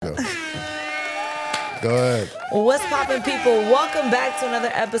Go ahead. What's poppin', people? Welcome back to another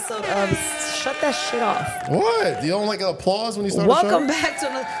episode of Shut That Shit Off. What? You don't like applause when you start Welcome the show? back to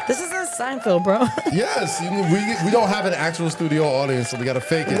another. This isn't Seinfeld, bro. Yes. We don't have an actual studio audience, so we got to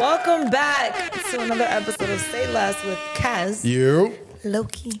fake it. Welcome back to another episode of Say Less with Kaz, You.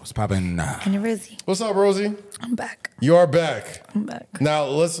 Loki, What's poppin'? and Rosy. What's up, Rosie? I'm back. You are back. I'm back. Now,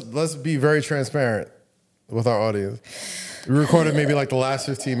 let's be very transparent with our audience. We recorded maybe like the last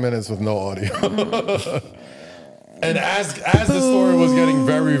 15 minutes with no audio. And as the story was getting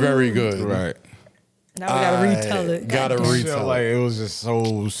very, very good. Right. Now we gotta retell it. Gotta God damn. retell Like it. it was just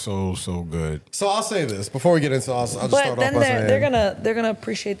so good. So I'll say this before we get into I'll just But start off then by saying they're gonna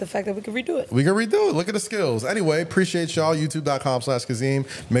appreciate the fact that we can redo it. we can redo it. Look at the skills. Anyway, appreciate y'all. YouTube.com/Kazim.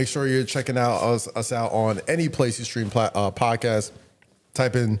 Make sure you're checking out us out on any place you stream podcasts.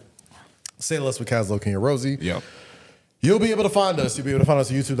 Type in Say Less with Kaz, Loki, and Rosie. Yep. You'll be able to find us. You'll be able to find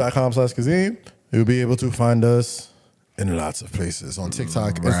us at YouTube.com/Kazim. You'll be able to find us in lots of places on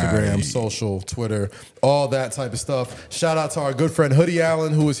TikTok, Instagram, social, Twitter, all that type of stuff. Shout out to our good friend Hoodie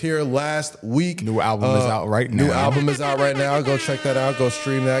Allen, who was here last week. New album is out right now. New album is out right now. Go check that out. Go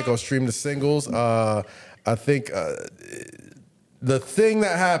stream that. Go stream the singles. I think the thing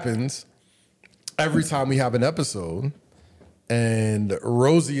that happens every time we have an episode and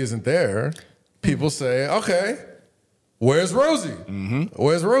Rosie isn't there, people say, okay, where's Rosie?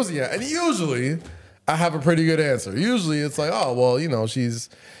 Where's Rosie at? And usually I have a pretty good answer. Usually it's like, oh, well, you know, she's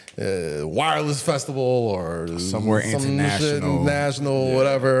Wireless Festival or Somewhere some international. shit, national,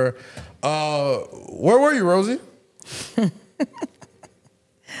 whatever. Where were you, Rosie?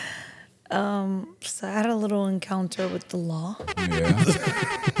 So I had a little encounter with the law. Yeah.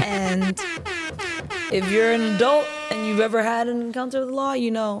 And if you're an adult and you've ever had an encounter with the law, you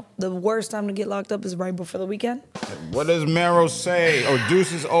know the worst time to get locked up is right before the weekend. What does Mero say? Or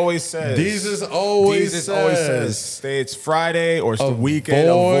Deuces always says. Deezus always says. Stay it's Friday or it's the weekend.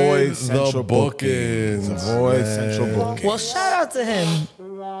 Avoid the central bookings. bookings, Avoid man. central bookings. Well, shout out to him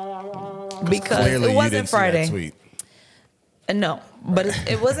because Clearly it you wasn't didn't see that Friday. tweet. No, but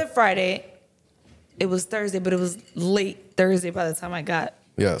it wasn't Friday. It was Thursday, but it was late Thursday by the time I got,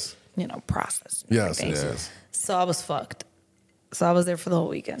 Yes. processed. Yes, everything. yes. So I was fucked. So I was there for the whole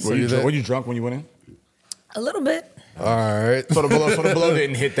weekend. Were you, you did- were you drunk when you went in? A little bit. All right. So the blow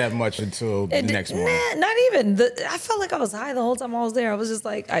didn't hit that much until the It did- next morning. Nah, not even. I felt like I was high the whole time I was there. I was just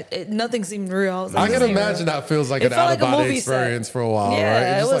like, nothing seemed real. I was like, I this can ain't imagine real. that feels like It an felt like a out-of-body movie set. experience for a while, Yeah, right? You're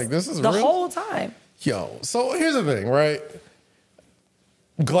it just was like, this is the real? whole time. Yo, so here's the thing, right?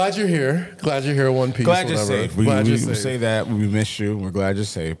 Glad you're here. Glad you're here, One Piece. Glad you're whatever. safe. Glad you're We safe. say that we miss you. We're glad you're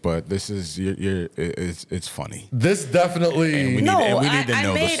safe. But this is it's funny. This definitely... we No, need to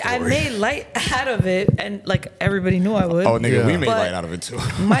know the I story. made light out of it, and like everybody knew I would. Oh, nigga, Yeah. we made But light out of it too.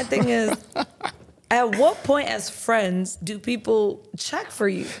 My thing is, at what point as friends do people check for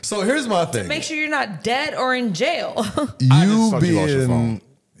you? So here's my thing. Make sure you're not dead or in jail. I just You thought you lost your phone.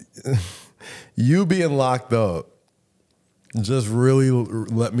 you being locked up just really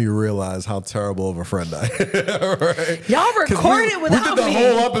let me realize how terrible of a friend I am. Right? Y'all 'Cause recorded we without did the me.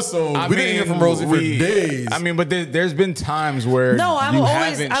 whole episode. We didn't hear from Rosie for days. I mean, but there's been times where No, I you will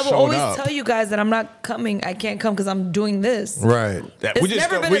haven't shown always up. tell you guys that I'm not coming. I can't come because I'm doing this. Right. It's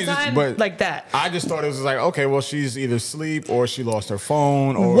never been a time like that. I just thought it was like, okay, well, she's either asleep or she lost her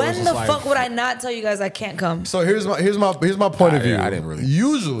phone. Or it was When just the like, fuck would I not tell you guys I can't come? So here's my point of view. I didn't really-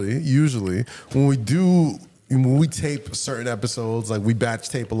 Usually when we tape certain episodes, like we batch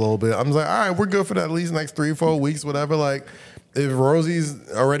tape a little bit, I'm like, all right, we're good for that at least next 3 or 4 weeks, whatever. Like, if Rosie's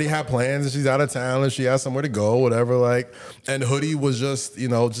already had plans and she's out of town and she has somewhere to go, whatever, like, and Hoodie was just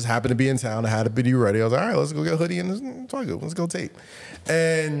happened to be in town and had to be ready. I was like, all right, let's go get Hoodie and let's go tape.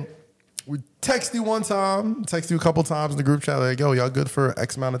 And we text you one time, text you a couple times in the group chat, like, yo, y'all good for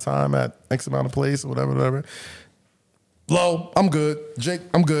X amount of time at X amount of place or whatever. Lo, I'm good. Jake,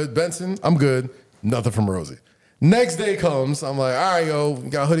 I'm good. Benson, I'm good. Nothing from Rosie. Next day comes, I'm like, all right, yo, we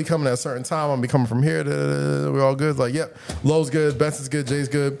got Hoodie coming at a certain time. I'm gonna be coming from here. We're all good. Like, yep, Lo's good, Benson's good, Jay's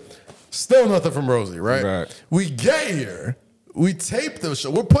good. Still nothing from Rosie, right? Right. We get here. We tape the show.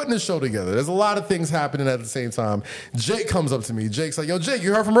 We're putting the show together. There's a lot of things happening at the same time. Jake comes up to me. Jake's like, yo, Jake,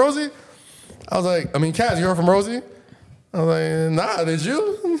 you heard from Rosie? I was like, Kaz, you heard from Rosie? I was like, nah, did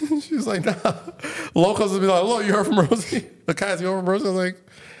you? She was like, nah. Lo comes to me like, Lo, you heard from Rosie? Kaz, you heard from Rosie? I was like,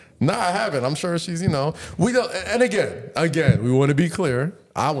 nah, I haven't. I'm sure she's, we don't, and again, we want to be clear.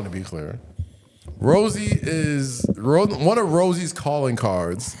 I want to be clear. Rosie is, one of Rosie's calling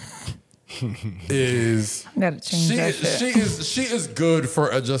cards is gotta change that shit. she is good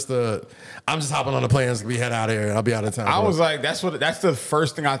for I'm just hopping on the plane. We head out of here. And I'll be out of town. I was like, that's the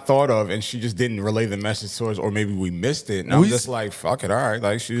first thing I thought of, and she just didn't relay the message to us, or maybe we missed it. And I'm just like, fuck it, all right.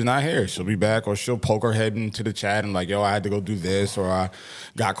 Like, she's not here. She'll be back, or she'll poke her head into the chat and like, yo, I had to go do this, or I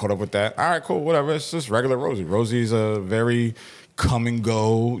got caught up with that. All right, cool, whatever. It's just regular Rosy. Rosy's a very come and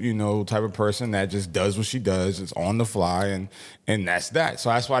go, type of person that just does what she does. It's on the fly, and that's that. So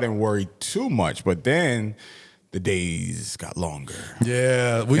that's why I didn't worry too much. But then the days got longer.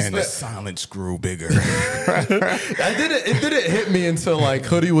 Yeah, the silence grew bigger. It didn't hit me until like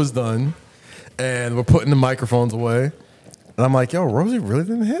Hoodie was done, and we're putting the microphones away, and I'm like, yo, Rosy really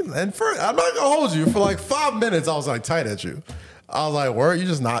didn't hit. And I'm not gonna hold you for like 5 minutes. I was like tight at you. I was like, "Where you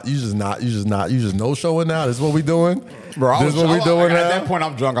just no showing now? This is what we doing, bro. This is what we doing now." At that point,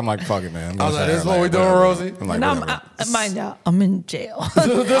 I'm drunk. I'm like, "Fuck it, man." I was like, "This is what we doing, Rosy." I'm like, mind y'all, I'm in jail. This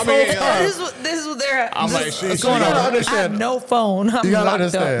is what they're at. I'm like, what's going on? I have no phone. You gotta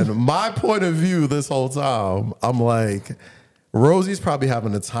understand my point of view this whole time. I'm like, Rosy's probably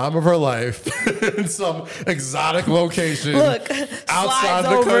having the time of her life in some exotic location. Look, outside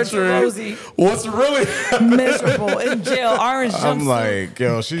the country. Rosie. What's really miserable in jail? Orange jumpsuit. I'm like,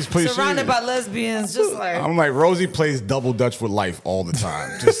 yo, she's surrounded by lesbians. Just like I'm like, Rosy plays double dutch with life all the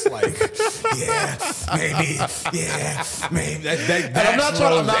time. Just like, maybe. And I'm not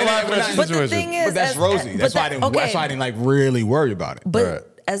laughing at you. But the thing is, but that's Rosy. That's why I didn't like really worry about it. But right.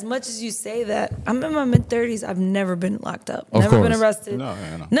 As much as you say that, I'm in my mid-30s. I've never been locked up. Of Never course. been arrested. No.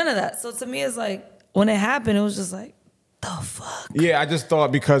 None of that. So to me, it's like, when it happened, it was just like, the fuck? Yeah, I just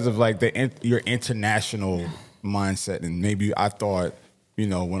thought because of like your international mindset, and maybe I thought,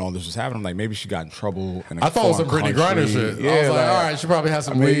 when all this was happening, I'm like, maybe she got in trouble. I thought it was some Brittany Griner shit. Yeah, I was like, all right, she probably has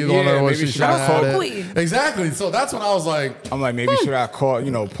some weed on her. When maybe she she got got had weed. Exactly. So that's when I was like, I'm like, maybe she got caught,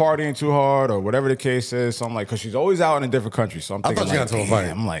 partying too hard or whatever the case is. So I'm like, because she's always out in a different country. So I'm thinking, thought she got into a fight.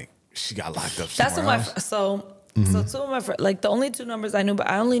 I'm like, she got locked up That's somewhere what else. So two of my friends, like the only two numbers I knew, but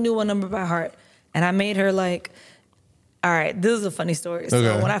I only knew one number by heart. And I made her like, all right, this is a funny story. So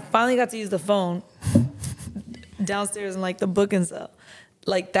Okay. when I finally got to use the phone downstairs in like the booking cell,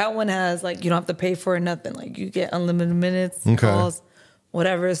 like that one has like, you don't have to pay for it, nothing. Like you get unlimited minutes, calls,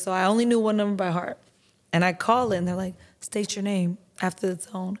 whatever. So I only knew one number by heart. And I call it and they're like, state your name after the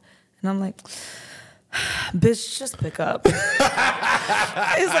tone. And I'm like, bitch, just pick up.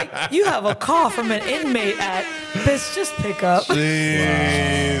 It's like, you have a call from an inmate at, bitch, just pick up.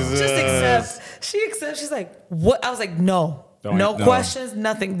 Jesus. Just accept. She accepts. She's like, what? I was like, no questions,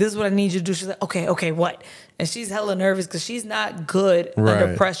 nothing. This is what I need you to do. She's like, okay, what? And she's hella nervous because she's not good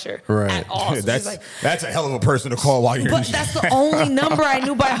under pressure at all. So she's like, that's a hell of a person to call while you're but that's the only number I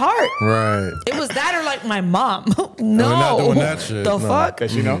knew by heart. Right. It was that or like my mom. No. We're not doing that shit. The No. fuck?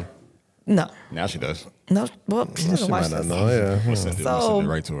 Does she know? No. Now she does. No. Well, she doesn't She watch might not this. know, yeah. We'll send it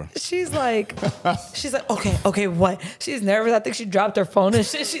right to her. She's like, okay, what? She's nervous. I think she dropped her phone and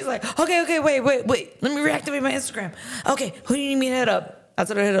shit. She's like, okay, wait. Let me reactivate my Instagram. Okay, who do you need me to hit up? I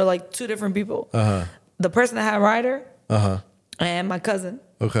told her to hit her like two different people. The person that had Ryder and my cousin.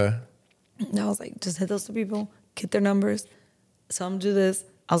 Okay. And I was like, just hit those two people, get their numbers, tell them to do this.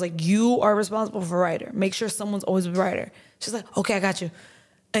 I was like, you are responsible for Ryder. Make sure someone's always with Ryder. She's like, okay, I got you.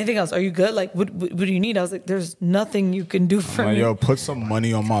 Anything else? Are you good? Like, what do you need? I was like, there's nothing you can do for I'm like, me. yo, put some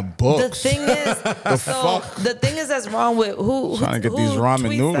money on my books. The thing is, the thing is that's wrong with who Trying to get who these ramen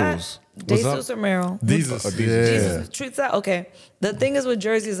tweets noodles. That? What's Jesus or Meryl? Jesus. Jesus tweets that. Okay. The thing is with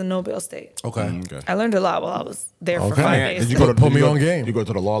Jersey is a no bail state. Okay. I learned a lot while I was there for Okay. 5 days. Did you go to Put me on game. Did you go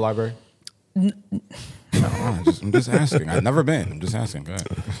to the law library? I'm just asking. I've never been. I'm just asking. Go ahead.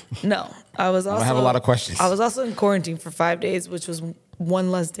 No, I was also. I have a lot of questions. I was also in quarantine for 5 days, which was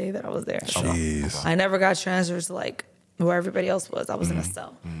one less day that I was there. Jeez. I never got transferred to like where everybody else was. I was in a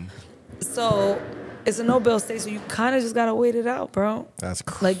cell. So it's a no bail state, so you kind of just gotta wait it out, bro. That's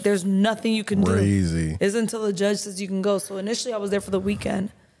like there's nothing you can crazy. do. It's until the judge says you can go. So initially I was there for the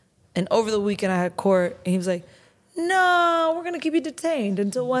weekend, and over the weekend I had court, and he was like, "No, we're gonna keep you detained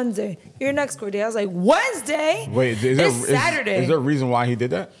until Wednesday. Your next court day." I was like, "Wednesday? Wait, it's Saturday." Is there a reason why he did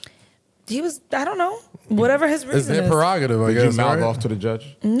that? He was, I don't know, whatever his reason It's their is. prerogative, I Did guess. you mouth right? off to the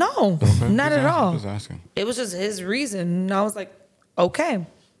judge? No, not at all. Just asking. It was just his reason. And I was like, okay.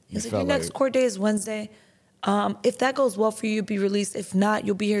 He's like, your felt next like- court day is Wednesday. If that goes well for you, you'll be released. If not,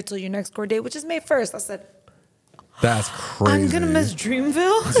 you'll be here till your next court date, which is May 1st. I said, That's crazy. I'm going to miss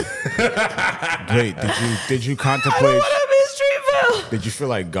Dreamville. Wait, did you I don't contemplate? want to miss Dreamville. Did you feel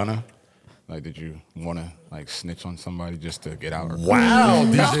like gonna? Like, did you want to like snitch on somebody just to get out? Wow,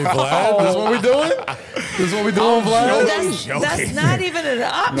 DJ Vlad, this is what we doing? This is what we doing, Vlad? That's not even an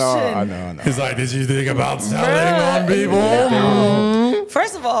option. No, I know. He's like, did you think about selling on people? No.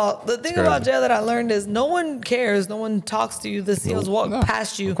 First of all, the thing about jail that I learned is no one cares. No one talks to you. The COs walk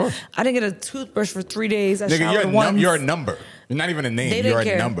past you. I didn't get a toothbrush for 3 days. I showered once. You're a number. You're not even a name. You're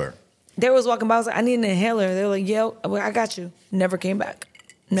a number. They was walking by. I was like, I need an inhaler. They were like, yeah, I got you. Never came back.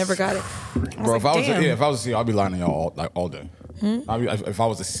 Never got it. Bro, if I was a CO, I'd be lying to y'all all day. If I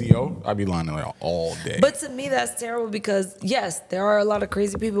was a CO, I'd be lying to y'all all day. But to me, that's terrible because yes, there are a lot of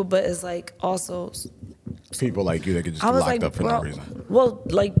crazy people, but it's like also people like you that get just locked up for no reason. Well,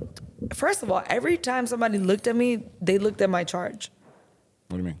 like first of all, every time somebody looked at me, they looked at my charge.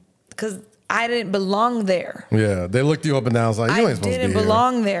 What do you mean? Because I didn't belong there. Yeah, they looked you up and down. It's like, you ain't supposed to be here. I didn't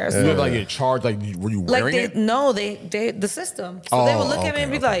belong there. So you like your charge, like were you wearing it? No, they the system. So they would look at me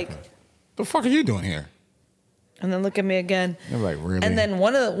and be like, "The fuck are you doing here?" And then look at me again. They're like, really? And then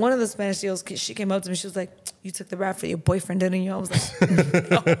one of the Spanish deals, she came up to me. She was like, "You took the rap for your boyfriend, didn't you?" I was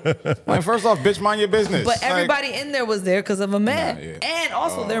like, "No." Like, first off, bitch, mind your business. But everybody in there was there because of a man, and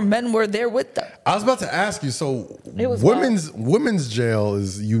also their men were there with them. I was about to ask you. So, women's jail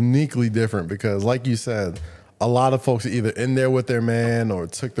is uniquely different because, like you said, a lot of folks are either in there with their man or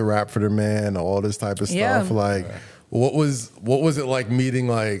took the rap for their man or all this type of stuff. Like. What was it like meeting,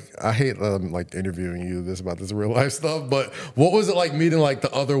 like, I hate like interviewing you about this real life stuff, but what was it like meeting like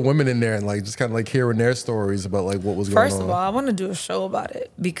the other women in there and like just kind of like hearing their stories about like what was going on? First of all, I want to do a show about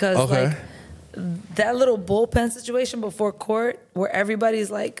it because like that little bullpen situation before court where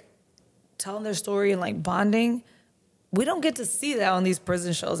everybody's like telling their story and like bonding, we don't get to see that on these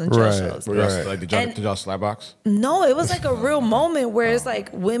prison shows and jail shows. Like, did y'all slapbox? No, it was like a real moment where it's like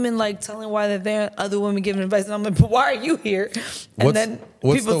women like telling why they're there, other women giving advice, and I'm like, but why are you here? And then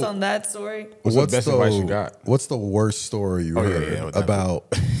people telling that story. What's the best advice you got? What's the worst story you heard about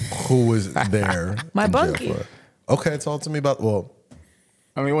who was there? My bunkie. Okay, talk to me about,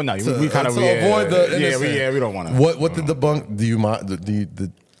 I mean, no, we kind of avoid the we don't want to. What did the bunk? Do you mind?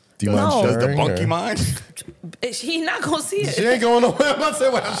 Do you mind sharing? Does the bunkie mind? She's not gonna see it. She ain't going nowhere. I'm about to say,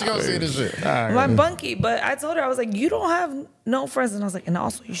 well, how's she gonna see this shit? My bunkie, but I told her, I was like, you don't have no friends, and I was like, and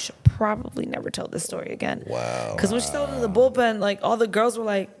also you should probably never tell this story again. Wow. Because when she told her in the bullpen, like all the girls were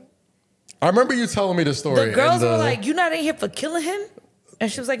like, I remember you telling me the story. The girls were like, "You not in here for killing him?"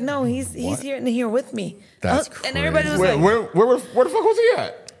 And she was like, "No, he's here with me." That's crazy. And everybody was where the fuck was he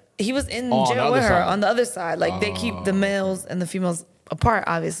at? He was in jail with her on the other side. Like they keep the males and the females apart,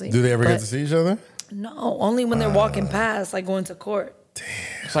 obviously. Do they ever get to see each other? No, only when they're walking past, like going to court. Damn.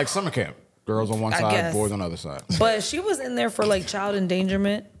 It's like summer camp. Girls on one side, boys on the other side. But she was in there for like child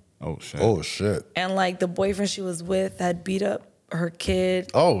endangerment. Oh shit. Oh shit. And like the boyfriend she was with had beat up her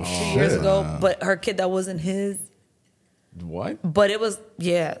kid. Oh 2 shit. years ago, but her kid that wasn't his. What? But it was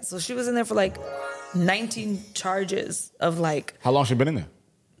so she was in there for like 19 charges of like. How long she been in there?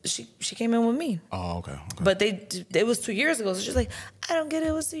 She came in with me. Oh, okay. But it was 2 years ago. So she's like, I don't get it.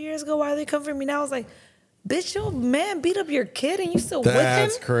 It was 2 years ago. Why are they coming for me now? I was like, bitch, your man beat up your kid and you still with him?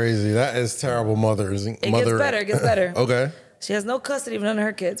 That's crazy. That is terrible mothering. It gets better. Okay. She has no custody of none of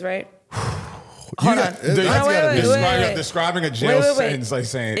her kids, right? Hold on. Wait. Describing a jail sentence like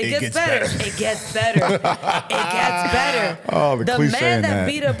saying it gets better. It gets better. It gets better. Oh, the cliche man that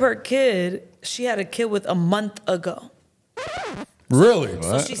beat up her kid, she had a kid with a month ago. Really?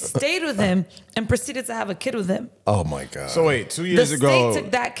 So she stayed with him and proceeded to have a kid with him. Oh my God. So wait, 2 years ago. The state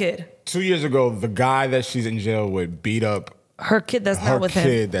took that kid. 2 years ago, the guy that she's in jail with beat up her kid that's not with him. Her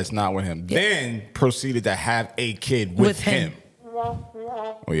kid that's not with him. Yeah. Then proceeded to have a kid with him.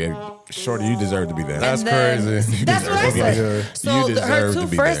 Oh yeah, Shorty, you deserve to be there. That's crazy. That's what I said. So her two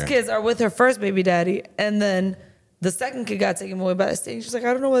first kids are with her first baby daddy, and then the second kid got taken away by the state. She's like,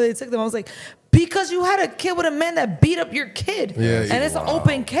 I don't know why they took them. I was like, because you had a kid with a man that beat up your kid. Yeah, and it's an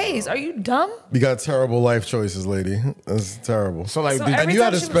open case. Are you dumb? You got terrible life choices, lady. That's terrible. So like, and you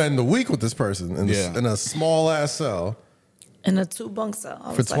had to spend a week with this person in a small ass cell. In a 2-bunk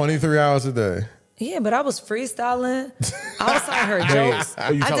cell. For 23 hours a day. Yeah, but I was freestyling. I was telling her jokes.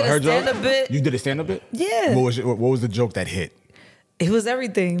 I did a stand-up bit. You did a stand-up bit? Yeah. What was the joke that hit? It was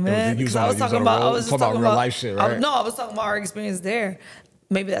everything, man. I was talking about real life shit, right? I was talking about our experience there.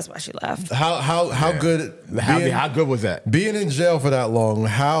 Maybe that's why she laughed. How good? How good was that? Being in jail for that long,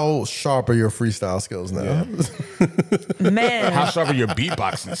 how sharp are your freestyle skills now? Yeah. Man, how sharp are your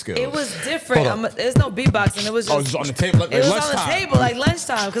beatboxing skills? It was different. There's no beatboxing. It was just. Oh, it was on the table. It was on the table like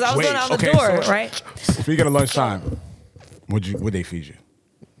lunchtime because I was doing it on the door, right? Speaking of lunchtime, would they feed you?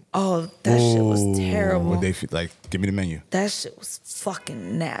 Oh, that shit was terrible. Would they like? Give me the menu. That shit was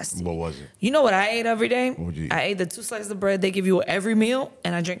fucking nasty. What was it? You know what I ate every day? What would you eat? I ate the 2 slices of bread they give you every meal,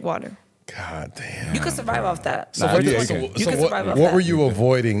 and I drink water. God damn. You could survive off that. Nah, What, yeah, so, you can. You can what, survive off what that. were you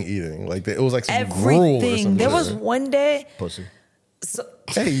avoiding eating? Like it was like some gruel or Everything. something. There was one day. Pussy. So,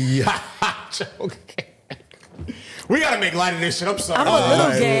 Hey, Okay. We gotta make light of this shit. I'm sorry. I'm a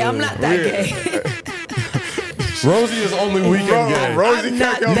little gay. I'm not that gay. Rosie is only weekend gay. Rosie, I'm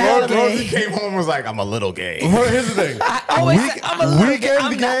not that gay. Rosie came home and was like, I'm a little gay. Well, here's the thing. I always say I'm a little gay. weekend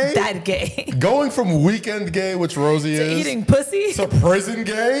I'm gay? not that gay. Going from weekend gay, which Rosie To is, eating pussy. to prison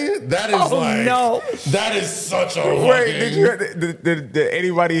gay, that is Oh, like no. that is such a Wait, did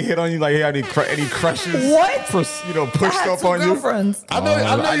anybody hit on you? Like, any crushes? What? Pushed I had up two on you? girlfriends. I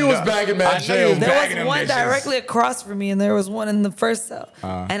know you was bagging that jail. Bagging There them was one bitches. directly across from me, and there was one in the first cell.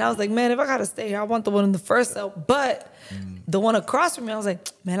 And I was like, man, if I gotta stay here, I want the one in the first cell. But the one across from me, I was like,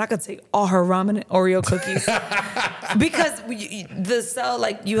 man, I could take all her ramen and Oreo cookies because the cell,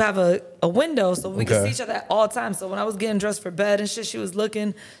 like, you have a window, so we could see each other at all times. So when I was getting dressed for bed and shit, she was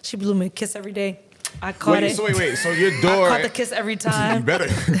looking. She blew me a kiss every day. I caught it. Wait. So your door? I caught the kiss every You time. better.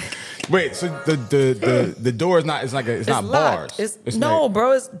 Wait. So the door is not. It's like it's not locked. bars. No, like,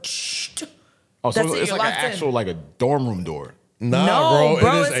 bro. It's Oh, so that's it, it's you're like an locked in. actual like a dorm room door. Nah, No,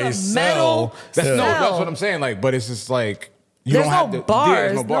 bro, it is it's a a metal cell. That's cell. that's what I'm saying. Like, but it's just like you There's don't no have to. bars. Yeah,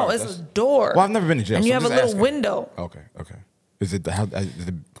 there's no No, bars. it's That's- a door. Well, I've never been to jail, and so you I'm have a just little asking. window. Okay. Is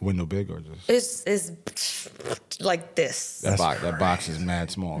the window big or just It's like this. that box is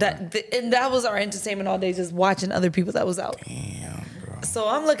mad small? And that was our entertainment all day, just watching other people that was out. Damn, bro. So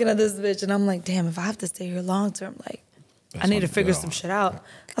I'm looking at this bitch and I'm like, damn, if I have to stay here long term, like, I need to figure some shit out.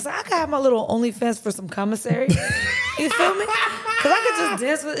 I was like, I could have my little OnlyFans for some commissary. You feel me? Because I could just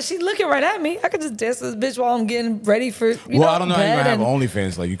dance with. She's looking right at me. I could just dance with this bitch while I'm getting ready for. Well, I don't know how you bed gonna have and-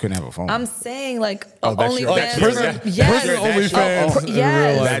 OnlyFans. Like, you couldn't have a phone. I'm saying like Oh, that's your- OnlyFans. that's your- for- that's- yes. prison OnlyFans. Oh,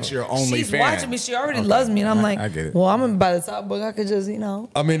 yes. That's your She's OnlyFans. watching me. She already loves me, and I'm like, I get it. well, I'm gonna buy the top book. I could just,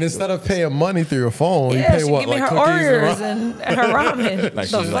 I mean, instead of paying money through your phone, you yeah, pay she what, give me like her cookies Oreos and and her ramen. Like,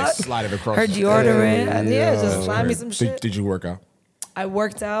 The she like fuck? slide it across Her the- deodorant. Yeah, just slide me some shit. Did you work out? I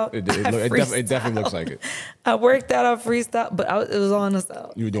worked out. It I definitely looks like it. I worked out. I freestyle, but it was on us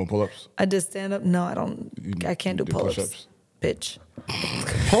out. You were doing pull-ups? I did stand up. No, I don't. I can't do do pull-ups. push-ups? Bitch.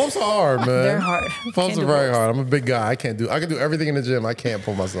 pull-ups are hard, man. They're hard. Pull-ups Can't are do very pull-ups. hard. I'm a big guy. I can do everything in the gym. I can't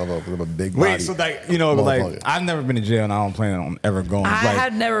pull myself up because I'm a big body. Wait, so like, you know, like, motherfucker. I've never been to jail and I don't plan on ever going. I like,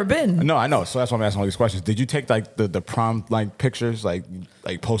 had never been. No, I know. So that's why I'm asking all these questions. Did you take like the prom like pictures, like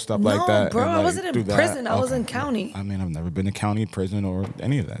post up like that? bro, and, I like, wasn't do in that? prison. I was Okay. in county. I mean, I've never been to county, prison, or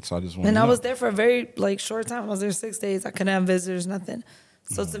any of that. So I just want. And to I know. was there for a very short time. I was there 6 days. I couldn't have visitors, nothing.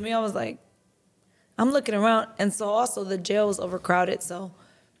 So to me, I was like, I'm looking around, and so also the jail was overcrowded. So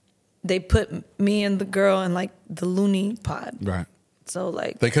they put me and the girl in like the loony pod. Right. So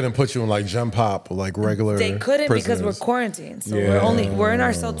like They couldn't put you in like gym pop or like regular. they couldn't because we're prisoners. quarantined. So Yeah. we're in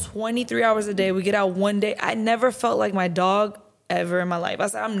our cell 23 hours a day. We get out one day. I never felt like my dog ever in my life. I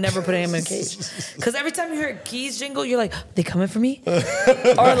said, I'm never putting him in a cage. Because every time you hear keys jingle, you're like, they coming for me?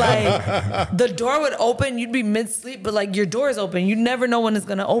 Or like the door would open, you'd be mid-sleep, but like your door is open. You never know when it's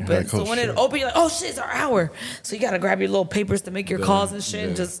gonna open. Yeah, cool so when shit. it open, you're like, oh shit, it's our hour. So you gotta grab your little papers to make your calls and shit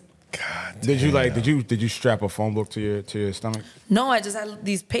and just Did you strap a phone book to your stomach? no, I just had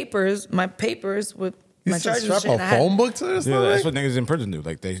these papers, my papers with You my said charges and strap shit. a and I had- phone book to this? Yeah, that's what niggas in prison do.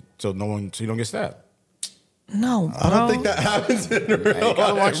 Like so you don't get stabbed. No, bro. I don't think that happens in real You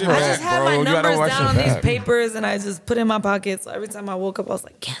gotta watch life. your I back, just had bro. my You gotta numbers watch down your on these back. papers and I just put in my pocket. So every time I woke up, I was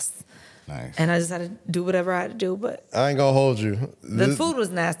like, yes. Nice. And I just had to do whatever I had to do. But I ain't gonna hold you. the food was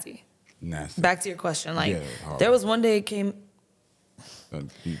nasty. Nasty. Back to your question. Like, Yeah, horrible. there was one day it came,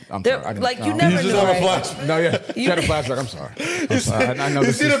 I'm there- sorry. I didn't- like, you no. never You just knew, have a right? flashback. No, yeah. You had a flashback. I'm sorry. I'm sorry. I know You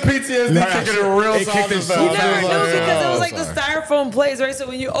this see is. the PTSD kicking in real It kicked time. in so You fast. never knew because it was like sorry. the styrofoam plates, right? So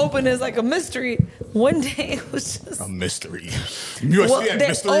when you open it's like a mystery. One day it was just... A mystery. You Well, see that they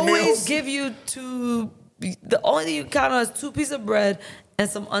mystery always meals? give you the only thing you count on is 2 pieces of bread and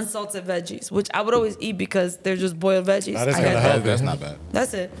some unsalted veggies, which I would always eat because they're just boiled veggies. That is I kinda got healthy. that. That's not bad.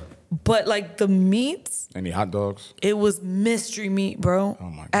 That's it. But like the meats, Any hot dogs? it was mystery meat, bro. Oh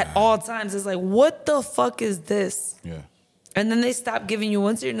my At God. all times, it's like, what the fuck is this? Yeah. And then they stop giving you,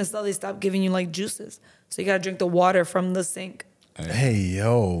 once you're in the cell, they stop giving you like juices. So you gotta drink the water from the sink. Hey,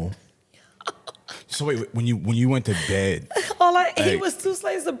 yo. So wait, when you went to bed, All I Hey. ate was 4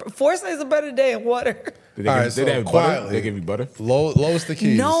 slices of bread a day and water. did they, All give, right, did so they have butter? quietly. They give you butter? Lowest the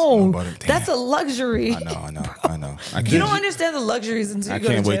keys. No, butter. Damn. that's a luxury. I know. You don't understand the luxuries until you go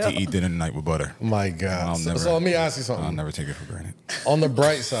to jail. I can't wait to eat dinner tonight with butter. My God. So let me ask you something. I'll never take it for granted. On the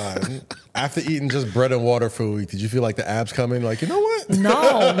bright side, after eating just bread and water for a week, did you feel like the abs come in? Like, you know what?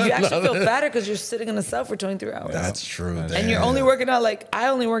 No, you actually feel fatter because you're sitting in a cell for 23 hours. That's true. And you're only working out, like, I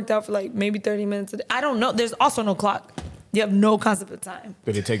only worked out for like maybe 30 minutes a day. I don't know. There's also no clock. You have no concept of time.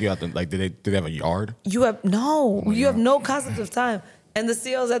 Did they take you out? Did they have a yard? You have no concept of time. And the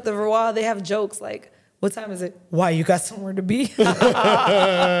CEOs at the Royale, they have jokes like, "What time is it? Why, you got somewhere to be?" that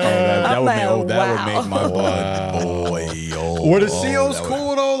would make my blood boil. Were the CEOs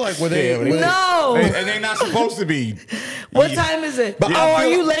cool though? Like, were they? No, and they're not supposed to be. What time is it? Are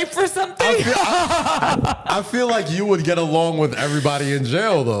you late for something? I feel like you would get along with everybody in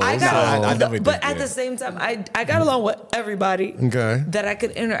jail though. But at the same time, I got along with everybody that I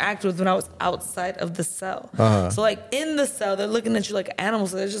could interact with when I was outside of the cell. So like in the cell, they're looking at you like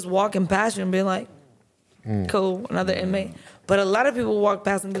animals. So they're just walking past you and being like, cool, another inmate. But a lot of people walk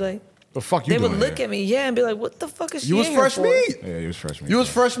past and be like, the fuck you they doing would look here? at me, and be like, what the fuck is she You was in fresh here for? meat. Yeah, you was fresh meat. You was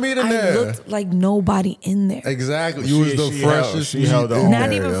fresh meat in I there. looked like nobody in there. Exactly. You was the freshest meat.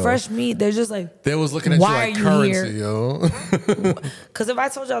 Not even fresh meat. They're just like, they was looking at why you like are you currency, here? yo. Because if I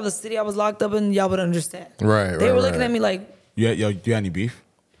told y'all the city I was locked up in, y'all would understand. Right, They were looking at me like, you got any beef?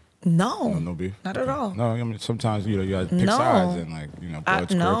 no. No beef? Not at all. No, I mean, sometimes, you got to pick sides and like, blood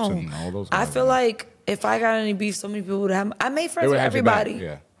scripts and all those I feel like if I got any beef, so many people would have. I made friends with everybody.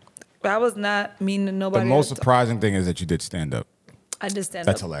 Yeah. I was not mean to nobody. The most surprising thing is that you did stand up. I did stand up.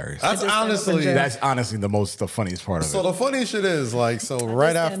 That's hilarious. That's honestly the funniest part of it. So the funny shit is like,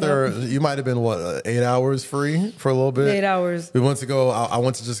 right after you might have been 8 hours free for a little bit. 8 hours. We went to go. I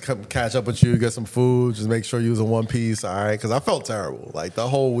went to just come catch up with you, get some food, just make sure you was in one piece. All right, because I felt terrible. Like the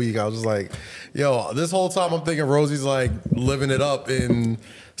whole week, I was just like, yo, this whole time I'm thinking Rosy's like living it up in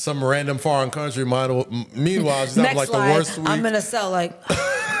some random foreign country. Meanwhile, she's having like the worst week. I'm in a cell like.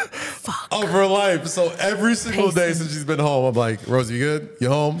 Of her life. So every single day since she's been home, I'm like, Rosy, you good? You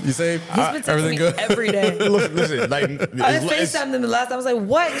home? You safe? He's been texting me good? every day. Listen, like, I FaceTimed him the last time. I was like,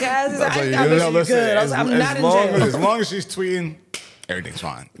 what, Kaz? He's like, I wish you good. I was like, I'm not in jail. As long as she's tweeting, everything's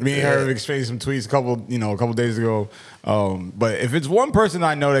fine. Me and her have exchanged some tweets a couple days ago. But if it's one person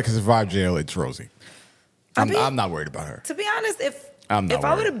I know that can survive jail, it's Rosy. I'm not worried about her. To be honest, if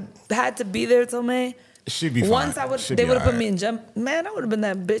I would have had to be there till May, she'd be fine. Once they would have put me in jail. Man, I would have been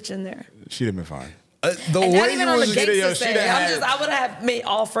that bitch in there. She'd have been fine. The and way not even you on the was, gangster thing. I would have made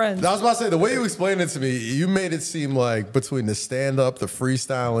all friends. I was about to say, the way you explained it to me, you made it seem like between the stand-up, the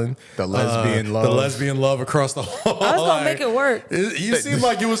freestyling, the lesbian love across the whole. I was gonna make it work. You seemed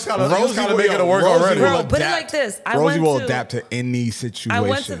like you was kind of making it work already. Bro, put it like this: Rosie will adapt to any situation. I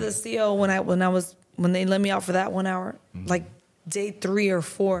went to the CO when they let me out for that 1 hour, like day 3 or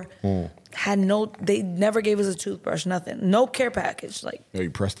 4. They never gave us a toothbrush, nothing, no care package. Like, you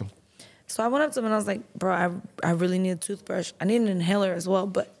pressed them. So I went up to him and I was like, bro, I really need a toothbrush. I need an inhaler as well,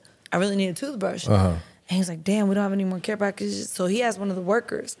 but I really need a toothbrush. And he's like, damn, we don't have any more care packages. So he asked one of the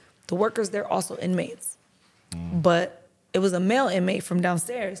workers. The workers, they're also inmates. But it was a male inmate from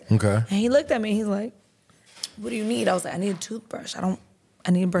downstairs. Okay. And he looked at me and he's like, what do you need? I was like, I need a toothbrush. I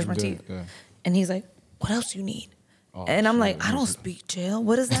need to brush my teeth. Yeah. And he's like, what else do you need? And I'm like, I don't speak jail.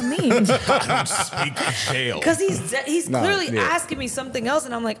 What does that mean? I don't speak jail. Because he's clearly asking me something else,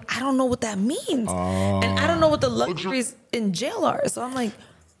 and I'm like, I don't know what that means. And I don't know what the luxuries in jail are. So I'm like,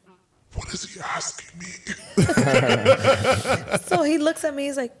 what is he asking me? So he looks at me,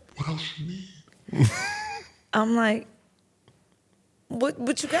 he's like, what else you need? I'm like,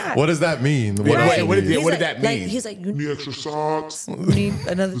 what you got? What does that mean? What did that mean? He's like, you need extra socks. You need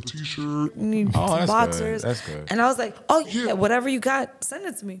another t-shirt. You need some boxers. That's good. And I was like, oh yeah, whatever you got, send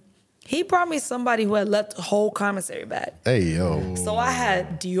it to me. He brought me somebody who had left a whole commissary bag. Hey, yo. So I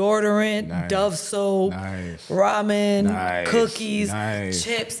had deodorant, Dove soap, ramen, cookies,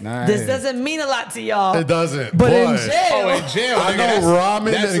 chips. This doesn't mean a lot to y'all. It doesn't. But in jail. In jail. I know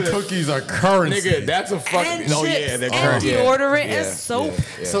ramen and cookies are currency. Nigga, that's a fucking... And chips, they're currency. And deodorant and soap.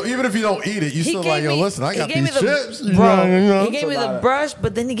 Yeah. So even if you don't eat it, you still like, yo, listen, I got these chips. Bro, he gave me the brush,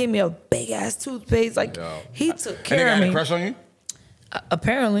 but then he gave me a big-ass toothpaste. Like, he took care of me. And he had a crush on you?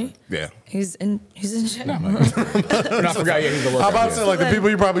 Apparently. Yeah. He's in jail. I forgot, he's the worker. How about to say, like, the people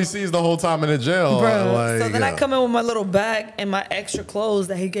you probably sees the whole time in the jail. Bro, like, so then I come in with my little bag and my extra clothes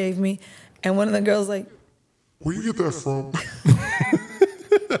that he gave me. And one of the girls like, where you get that from?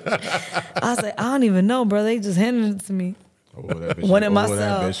 I was like, I don't even know, bro. They just handed it to me. Went in my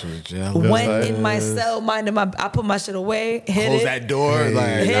cell. Went in my cell, I put my shit away, Close that door.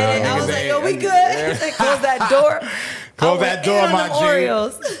 Hit it. I was like, yo, we good. Close that door. Close that door, my G.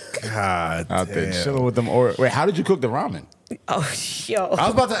 Oreos. God Out there damn. chilling with them. Or wait, how did you cook the ramen? Oh, yo. I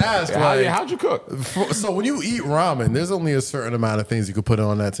was about to ask, like, How'd you cook? so when you eat ramen, there's only a certain amount of things you could put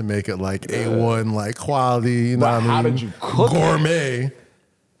on that to make it like A1, like quality. You know But what I mean? how did you cook it? Gourmet.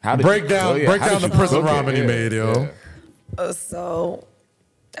 How did Break you down cook- how did the you prison cook it? ramen you made, yo. Yeah. So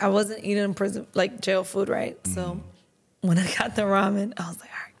I wasn't eating prison, like jail food, right? So when I got the ramen, I was like,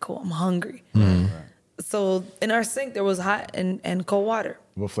 all right, cool, I'm hungry. So in our sink, there was hot and cold water.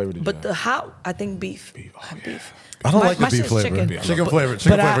 What flavor did you But have? the hot, I think beef. Beef, I had beef. I don't My- like my the beef shit's flavor. chicken. Chicken flavor. But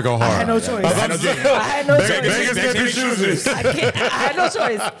Chicken flavor go hard. I had no choice. I had no choice. Vegas can't be choosers. I had no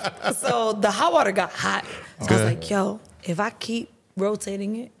choice. So the hot water got hot. So I was like, yo, if I keep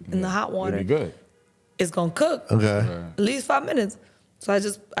rotating it in the hot water, It'd be good. it's gonna cook. Okay. At least 5 minutes. So I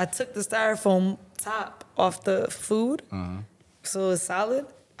took the styrofoam top off the food, so it's solid.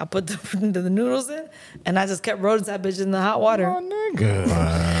 I put the noodles in, and I just kept rotating that bitch in the hot water. Nigga.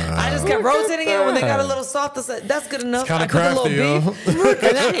 I just kept rotating it. When they got a little soft, I said, that's good enough. kinda I put a crafty, little beef,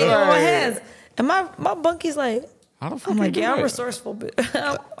 and I ate it with my hands. And my bunky's like, How the fuck I'm you like, do yeah, I'm that? resourcell, but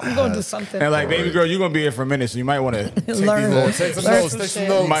I'm going to do something. And like, baby girl, you're gonna be here for a minute, so you might want to take Learn. these little, Take some Learn notes. some Take some shit.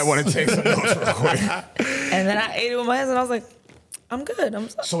 notes. you might want to take some notes real quick. And then I ate it with my hands, and I was like, I'm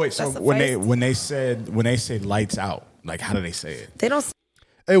good. So wait, so That's when they said lights out, like how do they say it? they don't.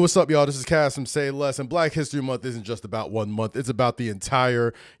 Hey, what's up, y'all? This is Cass from Say Less, and Black History Month isn't just about 1 month. It's about the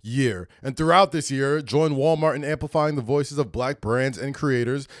entire year. And throughout this year, join Walmart in amplifying the voices of Black brands and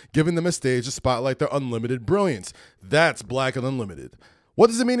creators, giving them a stage to spotlight their unlimited brilliance. That's Black and Unlimited. What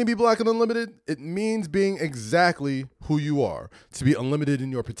does it mean to be Black and Unlimited? It means being exactly who you are. To be unlimited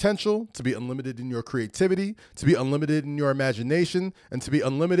in your potential, to be unlimited in your creativity, to be unlimited in your imagination, and to be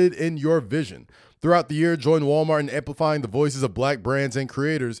unlimited in your vision. Throughout the year, join Walmart in amplifying the voices of Black brands and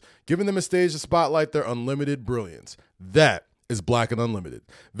creators, giving them a stage to spotlight their unlimited brilliance. That is Black and Unlimited.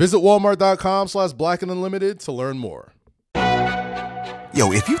 Visit walmart.com/Black and Unlimited to learn more.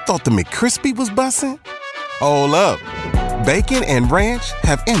 Yo, if you thought the McCrispy was bussin', hold up. Bacon and Ranch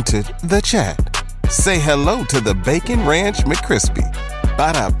have entered the chat. Say hello to the Bacon Ranch McCrispy.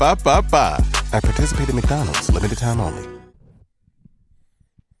 Ba-da-ba-ba-ba. At participating McDonald's, limited time only.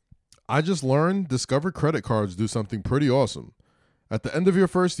 I just learned Discover credit cards do something pretty awesome. At the end of your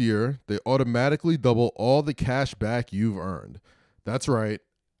first year, they automatically double all the cash back you've earned. That's right,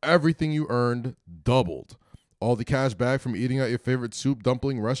 everything you earned doubled. All the cash back from eating at your favorite soup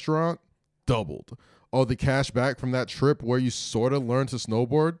dumpling restaurant doubled. All the cash back from that trip where you sort of learned to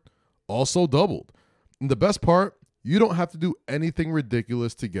snowboard also doubled. And the best part, you don't have to do anything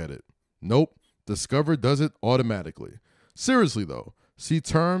ridiculous to get it. Nope, Discover does it automatically. Seriously though, see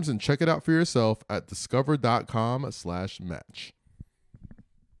terms and check it out for yourself at discover.com/match.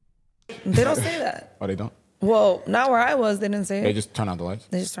 They don't say that. Oh, they don't. Well, not where I was. They didn't say They it. just turn out the lights.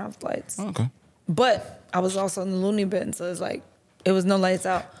 They just turned off the lights. Oh, okay. But I was also in the loony bin, so it's like it was no lights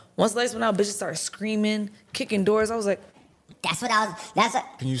out. Once the lights went out, bitches started screaming, kicking doors. I was like, That's what I was. That's what.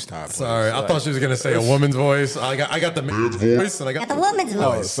 Can you stop? please? Sorry, I thought she was gonna say a woman's voice. I got the man's voice and I got Got the woman's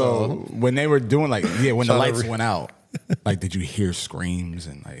Oh, voice. so when they were doing when the Trying to lights re- went out, like did you hear screams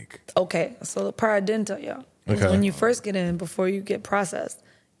and like? okay. So the part I didn't tell y'all was Okay. when you first get in, before you get processed,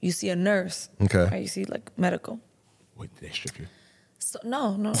 you see a nurse. Okay. Right? You see like medical. Wait, did they strip you? So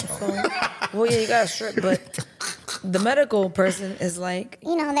no. So well, yeah, you got to strip, but the medical person is like,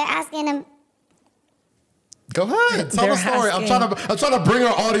 You know, they're asking him. Go ahead, tell They're the story. I'm trying to bring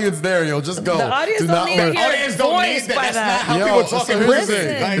our audience there, yo. Just go. the audience Do don't not need to let- hear Audience don't need voice that. by That's that. not how Yo, people so talking. here's the Listen,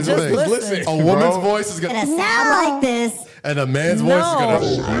 thing. Here's the just thing. listen. A woman's voice is Gonna gonna, sound like this. and a man's voice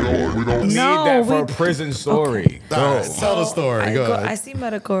is gonna. We don't Need No, that for we- a prison story. All Go. right, tell the story. I, Go I ahead. see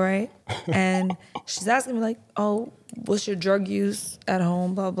medical, right? And she's asking me like, "Oh, what's your drug use at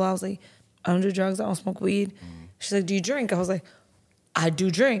home?" Blah blah. I was like, "I don't do drugs. I don't smoke weed." She's like, "Do you drink?" I was like, "I do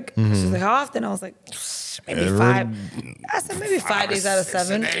drink." She's like, "How often?" I was like, "Maybe 5." I said, "Maybe 5 days out of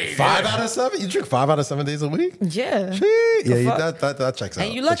 7." 5 out of 7? You drink 5 out of 7 days a week? Yeah. Yeah, fuck? that checks out.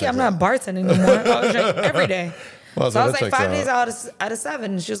 And you That lucky checks I'm not out. bartending no more. I was drinking every day. Well, So I was that like checks 5 days out of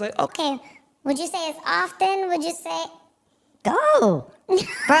 7. And she was like, "Okay." Okay. Would you say it's often? Would you say, go,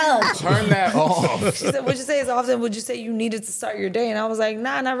 bro? Turn that off. She said, "Would you say it's often? Would you say you needed to start your day?" And I was like,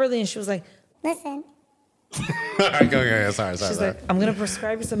 "Nah, not really." And she was like, Listen. All right, go. Sorry. She's like, "I'm gonna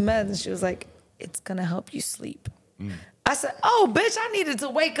prescribe you some meds," and she was like, "It's gonna help you sleep." I said, "Oh, bitch, I needed to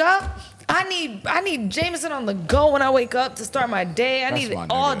wake up. I need Jameson on the go when I wake up to start my day. I That's need it my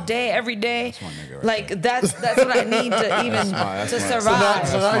all nigga. day, every day. That's my nigga right like that's what I need to even that's to my- survive."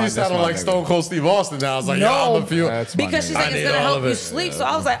 so now you That's sounded my like nigga. Stone Cold Steve Austin. Now I was like, No. yo, I'm a few. That's my Because she's nigga. like, I "It's need gonna all help of you it. sleep." So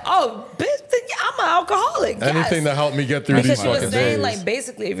I was like, "Oh, bitch, I'm an alcoholic. Anything to help me get through because these she was fucking saying, days. like,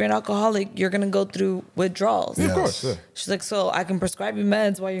 basically, if you're an alcoholic, you're gonna go through withdrawals. Yeah. Of course. Yeah. She's like, so I can prescribe you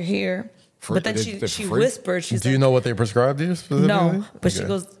meds while you're here. But then They're she free? whispered, she's Do like, you know what they prescribed you specifically? no. But she Okay.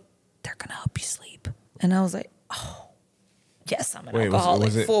 goes, they're gonna help you sleep. And I was like, oh, yes, I'm an Wait,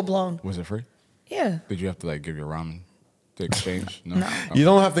 alcoholic, it full blown. Was it free? Yeah. Did you have to like give your ramen to exchange? No. No. You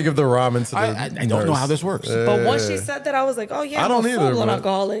don't have to give the ramen to the I don't know how this works. But once she said that, I was like, oh yeah, I don't I'm a either, full blown but-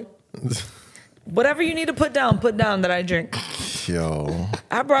 alcoholic. Whatever you need to put down that I drink. Yo.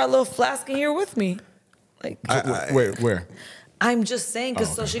 I brought a little flask in here with me. Like, Wait, where? I'm just saying,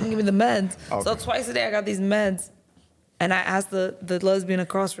 because so she can give me the meds. So twice a day I got these meds. And I asked the lesbian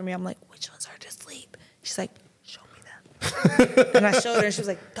across from me, I'm like, which ones are to sleep? She's like, show me them. And I showed her and she was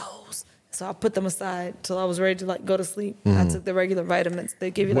like, those. So I put them aside till I was ready to like go to sleep. I took the regular vitamins.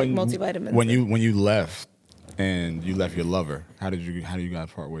 They give you like multivitamins. When you left and you left your lover, how did you guys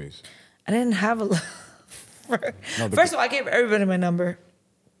part ways? I didn't have a First of all, I gave everybody my number.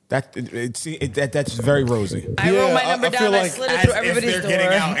 That's very Rosy. I wrote my I number feel down. I like slid it through everybody's door.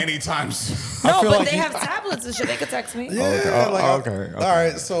 anytime soon. No, feel but like they you- have tablets and shit. They could text me. Yeah, okay. All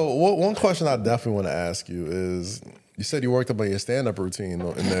right. So one question I definitely want to ask you is, you said you worked up on your stand-up routine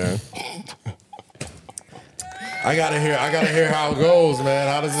in there. I gotta hear how it goes, man.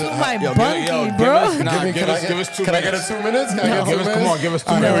 How does it? My Yo, bunkie, give bro. us- nah, give us 2 Can I get minutes. a 2 minutes? Can I get 2 minutes? Come on, give us 2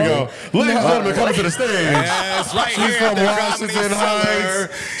 All right, minutes. Here we go. Ladies and gentlemen, coming to the stage. Yes, right She's here from at the Comedy Washington Cellar.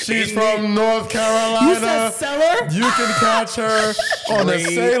 Heights. She's from North Carolina. You said Cellar? You can catch her on the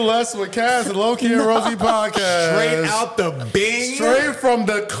Straight- Say Less with Cass and Low-Key and Rosy podcast. Straight out the Bing. Straight from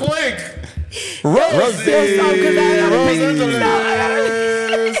the click. Rosy. Rosy.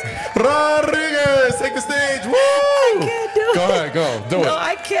 Rodriguez, take the stage. Woo! I can't do it. Go ahead, go. Do No, it.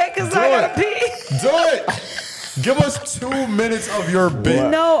 I can't because Do I it. gotta pee. Do it. Give us 2 minutes of your bit.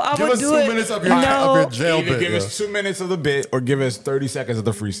 No, I Give would us do 2 it. minutes of your, No. of your jail Either bit. give yeah. us 2 minutes of the bit or give us 30 seconds of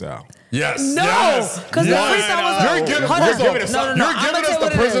the freestyle. Yes. No, yes, because the yes. freestyle was You're giving, Hold you're on. giving us, No, you're I'm giving gonna us tell the you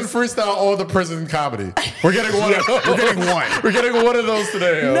what it prison is. freestyle or the prison comedy. We're getting one. We're getting one. We're getting one of those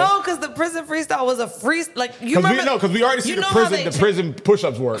today. Yo. No, because the prison freestyle was a free. Like you remember? Because we already see you the know how prison they- the prison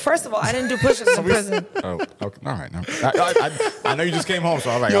push-ups work. First of all, I didn't do push-ups in prison. Oh, okay. All right. No. I know you just came home, so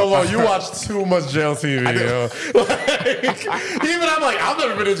I was like, Yo, Lo, you watch too much jail TV, yo. Like, even I'm like, I've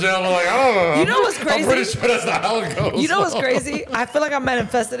never been in jail. I'm like, I don't know. You know what's I'm pretty crazy? sure that's not how it goes. You know what's crazy? I feel like I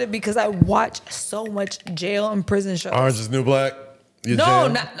manifested it because I watch so much jail and prison shows. Orange is New Black? You No, jail?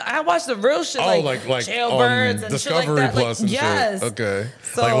 not, I watch the real shit. Oh, like like jailbirds and Discovery shit like that. Plus like, and yes. shit. Okay.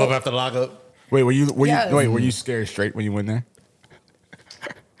 So- like Love After Lockup? Wait, were Yes. you scared straight when you went there?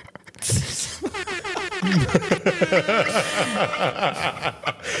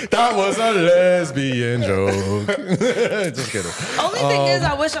 That was a lesbian joke. Just kidding. Only thing is,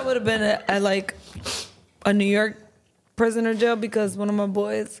 I wish I would have been at like a New York prison or jail because one of my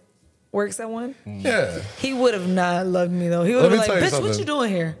boys works at one. Yeah. He would have not loved me though. He would Let have me been like, tell you "Bitch, what something. you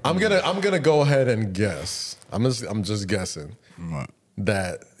doing here?" I'm gonna go ahead and guess. I'm just guessing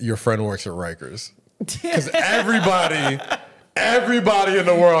that your friend works at Rikers. Because everybody in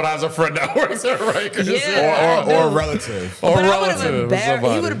the world has a friend that works at Rikers. Yeah. Or a relative. Or But I would have relative. or embarrassed. He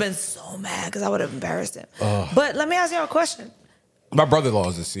somebody. would have been so mad because I would have embarrassed him. But let me ask y'all a question. My brother-in-law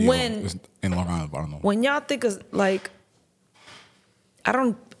is the CEO When- in Long Island. I don't know. When y'all think of like,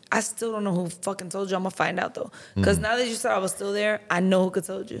 I still don't know who fucking told you. I'm gonna find out though, because now that you said I was still there, I know who could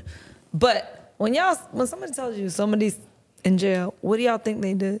told you. But when somebody tells you somebody's in jail, what do y'all think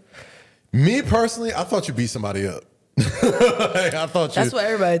they did? Me personally, I thought you beat somebody up. Like, I thought That's what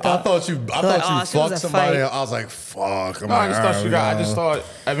everybody thought. I thought you like, "Oh, she was fucked a somebody fight." up. I was like, fuck. I'm No, I like, just thought all she right, got. I no. just thought.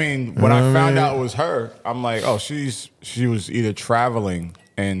 I mean, when I found out it was her, I'm like, oh, she was either traveling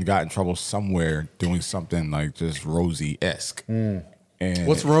and got in trouble somewhere doing something like just Rosy-esque. And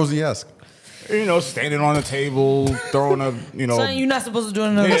What's Rosy-esque? standing on the table, throwing a, Something you're not supposed to do in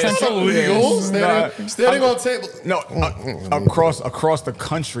another Yeah. country. That's illegal. It's not- Standing on table. no across the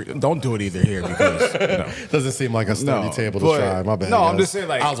country. Don't do it either here because no. Doesn't seem like a sturdy table to but- try. My bad. No, I'm guys. just saying,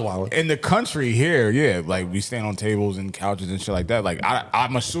 like, I was wilding. in the country here, yeah, like we stand on tables and couches and shit like that. Like,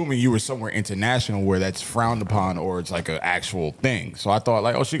 I'm assuming you were somewhere international where that's frowned upon or it's like an actual thing. So I thought,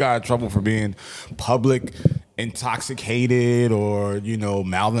 like, oh, she got in trouble for being public intoxicated or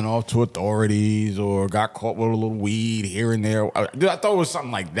mouthing off to authorities or got caught with a little weed here and there. I thought it was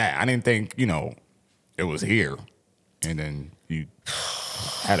something like that. I didn't think it was here, and then you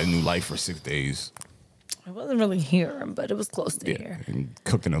had a new life for 6 days. It wasn't really here, but it was close to here. And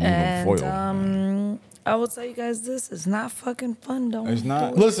cooked in aluminum foil. I will tell you guys this is not fucking fun. Don't It's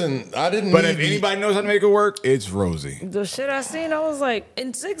not. Listen, I didn't. But need if anybody knows how to make it work, it's Rosy. the shit I seen. I was like,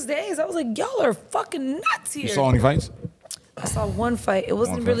 in 6 days, I was like, y'all are fucking nuts here. You saw any fights? I saw one fight. It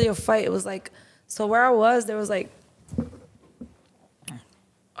wasn't One really fight. a fight. It was like, so where I was, there was like,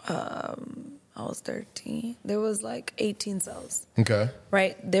 I was 13. There was like 18 cells, Okay.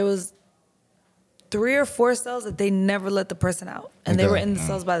 right? There was 3 or 4 cells that they never let the person out. And they Okay. were in the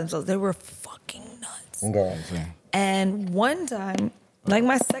cells by themselves. They were fucking nuts. Okay. And one time, like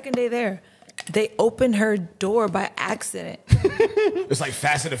my second day there, they opened her door by accident. It's like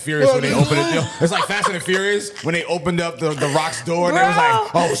Fast and the Furious when they opened it. Yo, it's like Fast and the Furious when they opened up the Rock's door and they was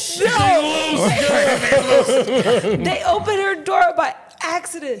like, oh shit. They opened her door by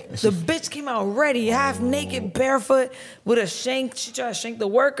accident. The bitch came out ready, half naked, barefoot, with a shank. She tried to shank the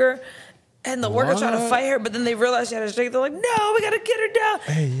worker. And the worker tried to fight her, but then they realized she had a shank. They're like, no, we gotta get her down.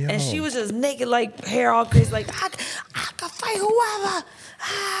 Hey, yo. And she was just naked, like hair all crazy, like, I can fight whoever.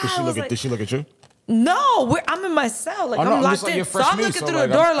 Did she look at you? No, I'm in my cell. Like, Oh, no, I'm I'm locked just like in. your So fresh I'm meat, looking so through like,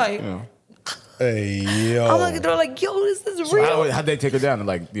 the door, I'm- like, you know. Hey, yo. I'm looking through, like, yo, this is So real. how'd they take her down? And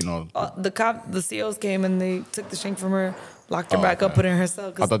like, you know, The COs came and they took the shank from her, locked her back up, put her in her cell I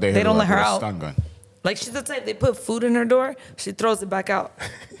because thought they they hit don't let her with a out. stun gun. Like, she's the type, they put food in her door, she throws it back out.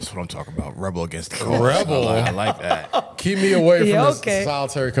 That's what I'm talking about. Rebel against the cause. Rebel. I like that. Keep me away from Yeah, this okay.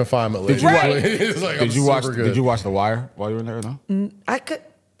 solitary confinement. Did you lady. Right. It's like, Did I'm you watch? super good. Did you watch The Wire while you were in there? No. I could,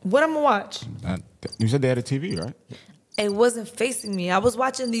 what I'm gonna watch? You said they had a TV, right? It wasn't facing me. I was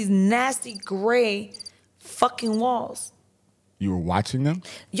watching these nasty gray fucking walls. You were watching them.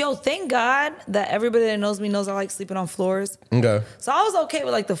 Yo, thank God that everybody that knows me knows I like sleeping on floors. Okay. So I was okay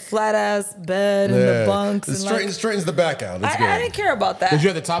with like the flat ass bed and the bunks. It And straightens the back out. It's I good. didn't care about that. Did you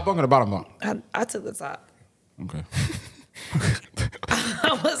have the top bunk or the bottom bunk? I took the top. Okay.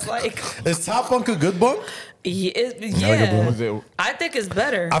 I was like, Is top bunk a good bunk? yeah. Was it- I think it's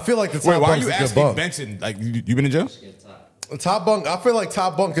better. I feel like the top Wait, why are bunk's you a good asking bunk. Benson? Like, you been in jail? Top bunk. I feel like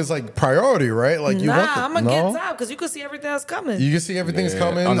top bunk is like priority, right? Like you Nah, want the, I'm gonna no? get top because you can see everything that's coming. You can see everything's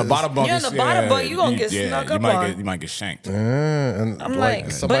coming On the bottom bunk. Yeah, on the bottom bunk, you gonna get snuck up on. You might get shanked. And I'm like,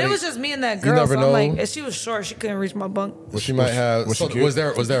 but somebody- it was just me and that you girl. never So know. I'm like, if she was short, she couldn't reach my bunk. She might have. was So she cute? was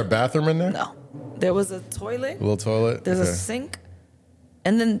there a bathroom in there? No, there was a toilet. A little toilet. There's a Okay. sink.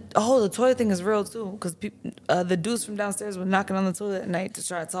 And then, the toilet thing is real too, because the dudes from downstairs were knocking on the toilet at night to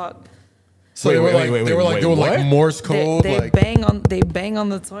try to talk. So they were like doing like what? Morse code. They like, bang on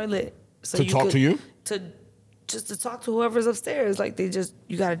the toilet so To talk to you? to talk to whoever's upstairs. Like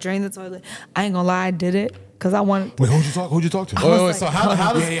you gotta drain the toilet. I ain't gonna lie, I did it because I wanted. Wait, who'd you talk to? Wait, so how does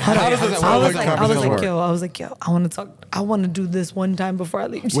how does does the that I work? toilet was like, conversation work? I was like, yo, I want to talk. I want to do this one time before I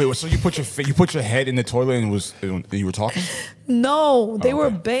leave. Wait, so you put your head in the toilet and you were talking? No, they were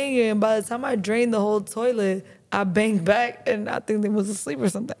banging. By the time I drained the whole toilet, I banged back, and I think they was asleep or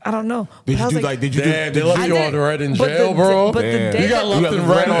something. I don't know. Did But I you was do like? Did you do? Damn, did they left I you did- on red in but jail, the- bro. but the Damn. day You got that- left got in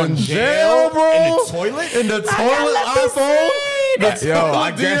red red on in jail? jail, bro. In the toilet? In the got toilet left iPhone. The Yo, I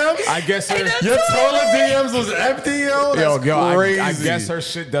toilet guess DMs. her. Your toilet DMs was empty, yo. That's crazy. I guess her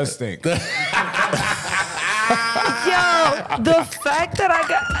shit does stink. Yo, the fact that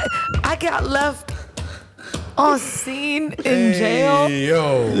I got left on scene in jail.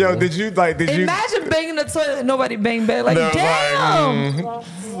 Yo. Yo, did you? Imagine banging the toilet and nobody bang back. Like, No, like,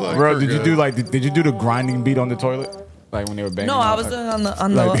 damn. Bro, did you do did you do the grinding beat on the toilet? Like when they were banging? No, I was doing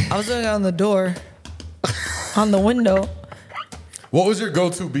it I was doing it on the door, on the window. What was your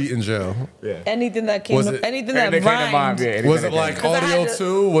go-to beat in jail? Anything that came, Was it- anything that Anything came to mind, rhymed. yeah, anything Was that it came like to Cause I had audio to-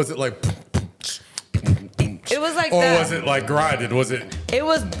 too? Was it like, It was like or that. was it like grinded? Was it? It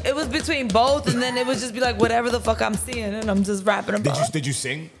was between both, and then it would just be like whatever the fuck I'm seeing, and I'm just rapping about. Did you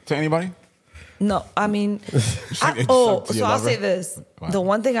sing to anybody? No, I mean, to your I'll lover? say this: Wow. the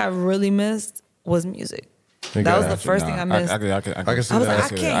one thing I really missed was music. Okay. That was the Gotcha. first thing I missed. I can see I was that.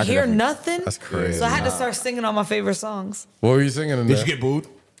 like, I can't hear nothing. That's crazy. So I had to start singing all my favorite songs. What were you singing in Did there? you get booed?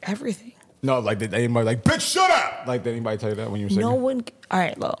 Everything. No, like did anybody like, bitch, shut up? Like did anybody tell you that when you were singing? No one. All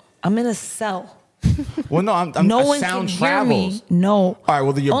right, Lo. I'm in a cell. Well, no, I'm No a one sound can travels. hear me. No. All right,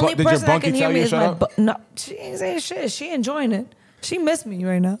 well, did your Only did your person that bunkie can hear tell me you to is shut my up? No, she ain't saying shit. She enjoying it. She missed me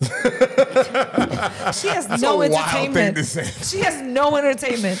right now. She has no a wild entertainment. thing to say. She has no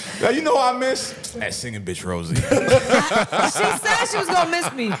entertainment. Now, you know what I miss? That singing bitch Rosy. She said she was gonna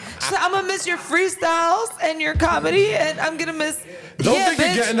miss me. She said, I'm gonna miss your freestyles and your comedy, and I'm gonna miss. Don't yeah, think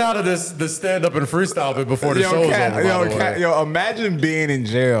bitch. you're getting out of this stand up and freestyle bit before the show's over. by the way. Imagine being in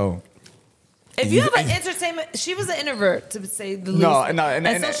jail. If you have an entertainment, she was an introvert to say the least.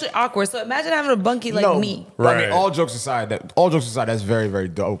 And socially awkward. So imagine having a bunkie like me. Right. I mean, all jokes aside, that's very, very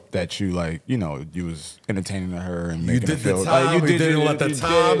dope that you like. You know, you was entertaining her and making her feel. You didn't let the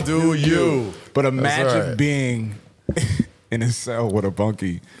time do you. But imagine being in a cell with a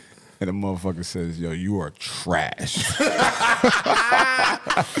bunkie. And the motherfucker says, "Yo, you are trash." She's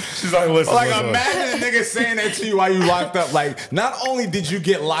like, "Listen." Like, imagine a nigga saying that to you while you locked up. Like, not only did you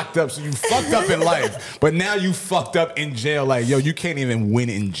get locked up, so you fucked up in life, but now you fucked up in jail. Like, yo, you can't even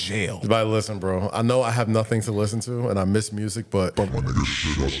win in jail. She's like, "Listen, bro. I know I have nothing to listen to, and I miss music, but I would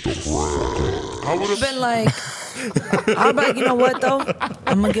have been like, I'm like, you know what though?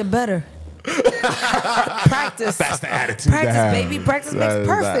 I'm gonna get better. Practice. That's the attitude. Practice, baby. Practice makes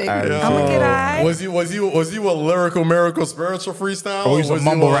perfect. I'm gonna get alright. Was you a lyrical miracle spiritual freestyle? Or was you a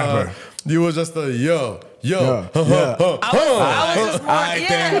mumble rapper? You was just a yo. I was just more,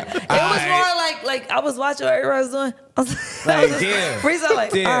 it was more like I was watching what everybody was doing. I was freestyle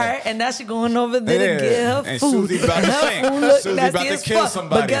like, all right, and now she going over there to get her and food. Susie about to sing. Susie about to kill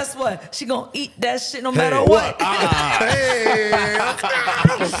somebody. But guess what? She gonna eat that shit no matter what. Hey,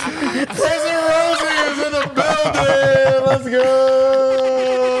 President Rosy is in the building. Let's go.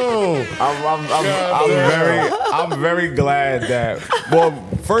 I'm very glad that. Well,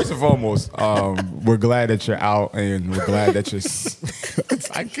 first and foremost, we're glad that you're out, and we're glad that you're.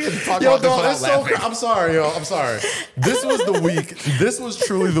 I can't talk about this without laughing. I'm sorry, yo. I'm sorry. This was the week. This was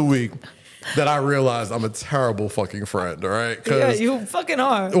truly the week that I realized I'm a terrible fucking friend. All right, Yeah, you fucking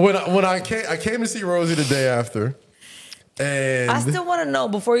are. When I came to see Rosy the day after, and I still want to know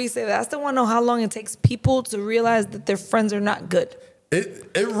before you say that. I still want to know how long it takes people to realize that their friends are not good.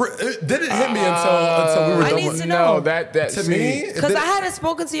 It didn't hit me until we were I done need with to know. No, that to me, because I hadn't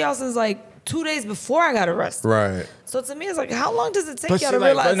spoken to y'all since like 2 days before I got arrested. Right. So to me, it's like, how long does it take But y'all see, to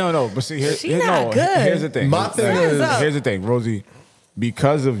realize? but see, good. Here's the thing. My thing is, here's the thing, Rosie.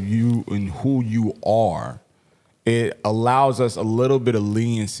 Because of you and who you are, it allows us a little bit of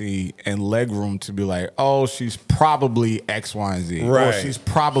leniency and legroom to be like, oh, she's probably X, Y, and Z. Right. Or she's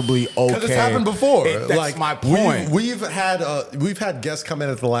probably okay. Because it's happened before. That's like, my point. We've had guests come in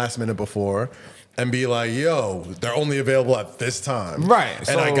at the last minute before and be like, yo, they're only available at this time. Right.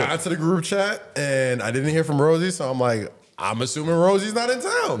 And I got into the group chat and I didn't hear from Rosy, so I'm like, I'm assuming Rosy's not in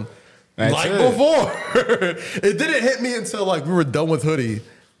town. That's it. Before. It didn't hit me until like we were done with Hoodie.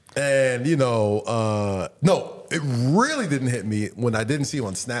 And, no, it really didn't hit me when I didn't see you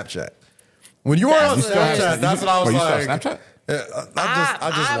on Snapchat. When you were on Snapchat, that's what I was like. Snapchat?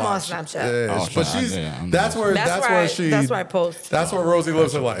 I'm on Snapchat. Yeah, but that's where I post. That's where Rosy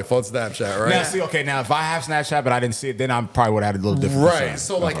lives her life, on Snapchat, right? Now, see, okay, now if I have Snapchat but I didn't see it, then I probably would have had a little different. Right. concern.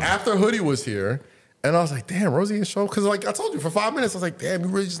 So like after Hoodie was here, and I was like, damn, Rosy ain't show, because like I told you for 5 minutes, I was like, damn,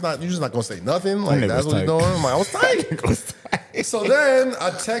 you're just not gonna say nothing. Like that's what you're doing. I'm like, I was tight. So then I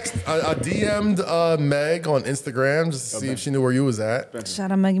DM'd Meg on Instagram just to see if she knew where you was at.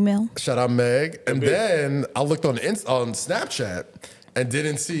 Shout out Maggie Mail. Shout out Meg. And then I looked on Snapchat and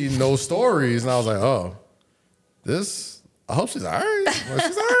didn't see no stories, and I was like, oh, I hope she's all right. Well,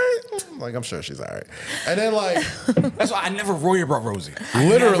 she's all right. Like, I'm sure she's all right. And then, like... That's why I never worry about Rosie.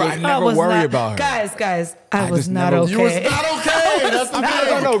 Literally. I never worry about her. Guys, I was not okay. You was not okay. That's the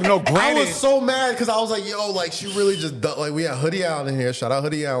thing. No, granted. I was so mad because I was like, yo, like, she really just... Like, we had Hoodie Allen here. Shout out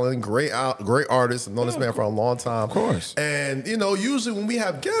Hoodie Allen. Great artist. I've known this man for a long time. Of course. And, usually when we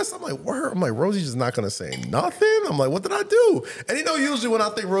have guests, I'm like, word. I'm like, Rosie's just not going to say nothing. I'm like, what did I do? And, usually when I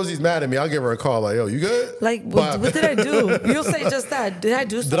think Rosie's mad at me, I'll give her a call like, yo, you good? Like, what did I do? You'll say just that. Did I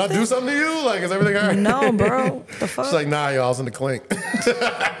do something? Did I do something to you? Like, is everything all right? No, bro. The fuck? She's like, nah, yo, I was in the clink.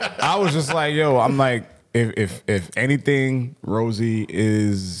 I was just like, yo, I'm like, if anything, Rosie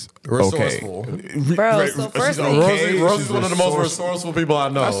is resourceful. Okay. Bro, so firstly, Rosie's one of the most resourceful people I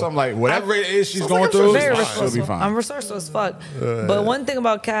know. So I'm like, whatever it is she's going through, she'll be fine. I'm resourceful as fuck. But one thing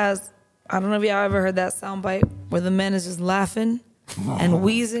about Kaz, I don't know if y'all ever heard that soundbite where the man is just laughing and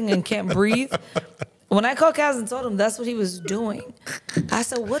wheezing and can't breathe. When I called Kaz and told him that's what he was doing, I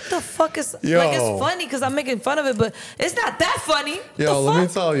said, what the fuck is... Yo. Like, it's funny because I'm making fun of it, but it's not that funny. Yo, let me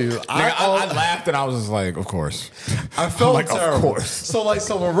tell you. I laughed and I was just like, of course. I felt like, terrible. Of course. So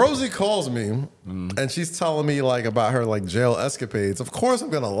when Rosie calls me and she's telling me like about her like jail escapades, of course I'm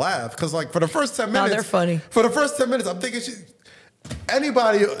going to laugh because like for the first 10 minutes... No, they're funny. For the first 10 minutes, I'm thinking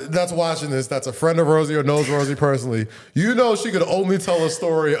anybody that's watching this that's a friend of Rosie or knows Rosie personally, she could only tell a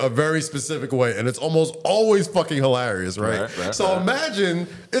story a very specific way, and it's almost always fucking hilarious, right? So imagine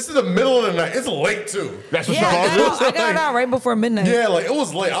it's in the middle of the night. It's late too. That's what I got it out right before midnight. Yeah, like it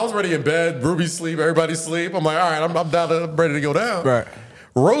was late. I was already in bed. Ruby's sleep. Everybody's sleep. I'm like, all right, I'm down. I'm ready to go down. Right.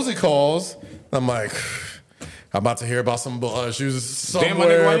 Rosy calls. I'm like, I'm about to hear about some. She was Damn, my nigga, why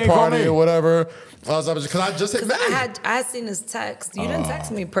somewhere you ain't call party me? or whatever. I was because I just hit I had seen his text. You didn't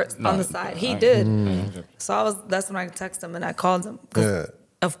text me on the side. He did. So that's when I texted him and I called him. Yeah.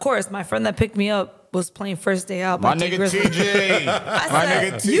 Of course, my friend that picked me up was playing First Day Out. My by T. nigga Grizzly. TJ. I My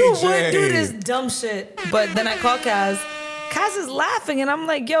said, nigga TJ. you would do this dumb shit. But then I called Kaz. Kaz is laughing and I'm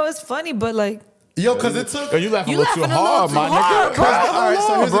like, yo, it's funny, but like, Yo, because it took. Yo, you laughing a You little too laughing a little hard, too my hard, nigga. bro. All right,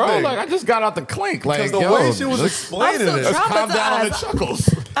 so here's the bro. thing. Like, I just got out the clink. Like, Because the yo, way she was let's explaining I'm it. so calm down on the traumatized.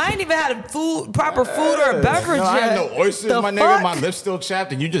 chuckles. I ain't even had proper food or a beverage No, I yet. had no oysters, The my nigga. fuck? My lips still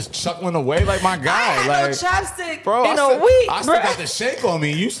chapped, and you just chuckling away like my guy. I had like, no chapstick bro, in I a week, I still bro. got the shake on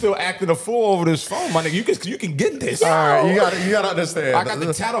me. You still acting a fool over this phone, my nigga. You can get this. All right, you gotta understand. I got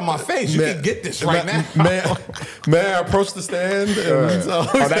the tat on my face. You can get this right now. May I approach the stand? That's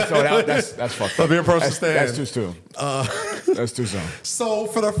fucked up. Let me approach the stand. That's too soon. That's too soon. So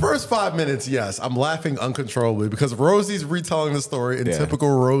for the first 5 minutes, yes, I'm laughing uncontrollably because Rosy's retelling the story in typical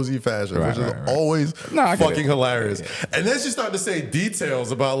Rosy fashion, which is always fucking hilarious. And then she started to say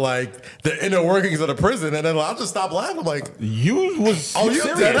details about like the inner workings of the prison, and then I'll just stop laughing. I'm like, you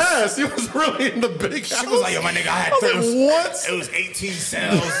you dead ass. You was really in the big house. She was like, yo, my nigga, I had I was like, what? It was 18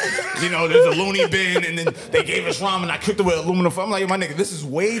 cells. You know, there's a loony bin, and then they gave us ramen. I cooked it with aluminum foil. I'm like, yo, my nigga, this is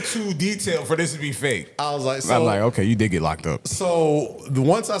way too detailed for this to be fake. I was like, I'm like, okay, you did get locked up. So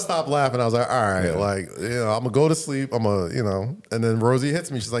once I stopped laughing, I was like, all right, like, I'm gonna go to sleep. I'm gonna, and then Rosy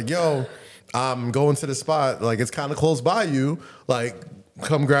hits me. She's like, yo, I'm going to the spot. Like, it's kind of close by you. Like,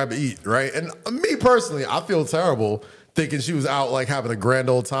 come grab and eat, right? And me personally, I feel terrible thinking she was out like having a grand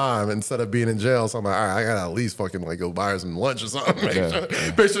old time instead of being in jail. So I'm like, all right, I gotta at least fucking like go buy her some lunch or something.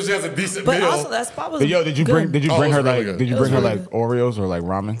 Make sure she has a decent But meal. also that spot was But yo, did you bring good. her really like good. did you It bring was her really like Oreos or like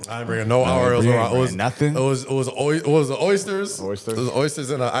ramen? I didn't bring no Oreos. It was nothing. It was the oysters. Oysters? It was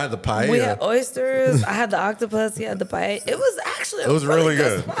oysters and I had the paella. We had oysters. I had the octopus. He had the paella. It was actually It was really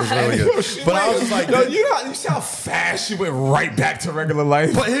good. It was really good. But I was just like, yo, you see how fast she went right back to regular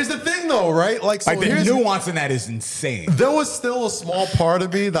life? But here's the thing, though, right? Like, so Like the here's nuance in that is insane. There was still a small part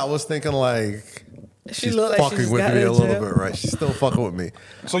of me that was thinking like, she's looked like she fucking just with got me out a of little jail. bit, right? She's still fucking with me.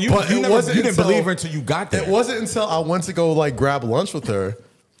 So you But it wasn't didn't until- believe her until you got there. It wasn't until I went to go like grab lunch with her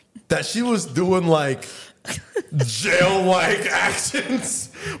that she was doing like jail-like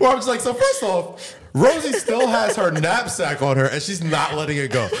actions. Where I'm just like, so first off, Rosy still has her knapsack on her and she's not letting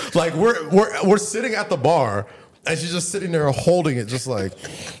it go. Like we're sitting at the bar. And she's just sitting there holding it, just like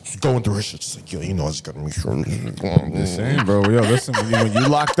she's going through her shit. Just like, yo, I just gotta make sure. Just saying, bro. Yo, listen, when you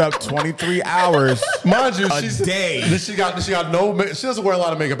locked up 23 hours, Mind you, a day. She got no. She doesn't wear a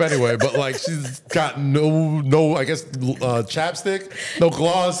lot of makeup anyway, but like she's got no. I guess chapstick, no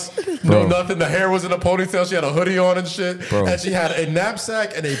gloss, no nothing. The hair was in a ponytail. She had a hoodie on and shit, and she had a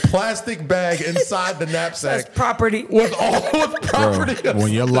knapsack and a plastic bag inside the knapsack. That's property. With property. Bro,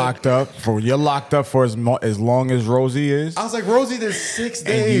 when you're locked up for as long as Rosy is, I was like, Rosy, there's 6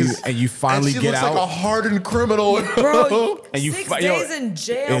 days, and you finally and she get looks out. like a hardened criminal, Bro, And you 6 fi- yo, days in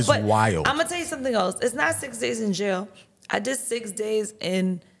jail. it's But wild. I'm gonna tell you something else. It's not 6 days in jail. I did 6 days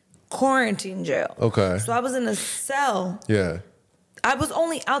in quarantine jail. Okay. So I was in a cell. Yeah, I was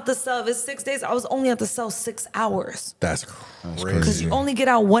only out the cell. If it's 6 days, I was only at the cell 6 hours. that's crazy. Because you only get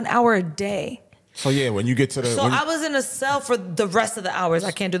out 1 hour a day. So yeah, when you get to the So I was in a cell for the rest of the hours.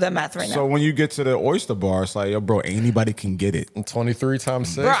 I can't do that math right now. so when you get to the oyster bar, it's like, yo, bro, anybody can get it. 23 times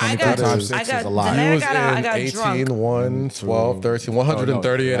 6. Bro, I got, times I six got, is a the lot. day He I was got out, I in got 18, drunk. 1, 12, 13,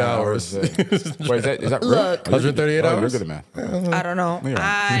 138 hours. Wait, is that Look. 138 You're hours? good at math. I don't know.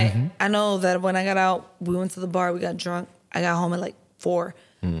 Yeah. I know that when I got out, we went to the bar, we got drunk. I got home at like 4.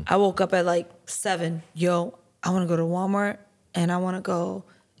 I woke up at like 7. Yo, I want to go to Walmart and I want to go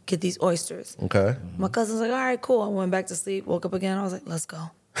get these oysters. Okay. My cousin's like, all right, cool. I went back to sleep, woke up again. I was like, let's go.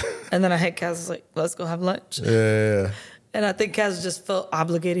 And then I had Kaz was like, let's go have lunch. Yeah. And I think Kaz just felt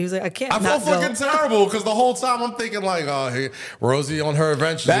obligated. He was like, I can't I not feel go. fucking terrible because the whole time I'm thinking like, oh, hey, Rosie on her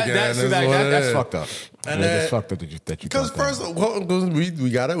adventures again. That's fucked up. And That's then- fucked up that you Because thought that. first,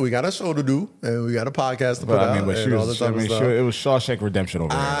 well, we got a show to do and we got a podcast to put But out. I mean, but she and all was, this I other mean, stuff. it was Shawshank Redemption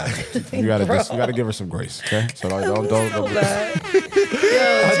over there. You gotta give her some grace, okay? So So don't. bad. Yo,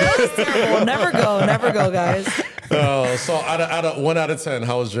 jail is terrible. Never go, guys. So out of 1 out of 10,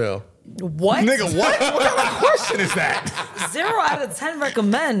 how was jail? What? Nigga, what? What kind of question is that? 0 out of 10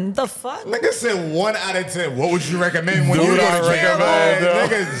 recommend. The fuck? Nigga said 1 out of 10. What would you recommend when Do you go not to jail? recommend,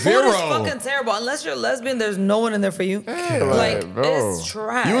 Nigga, Food zero. is fucking terrible. Unless you're a lesbian, there's no one in there for you. like, Like, bro. it's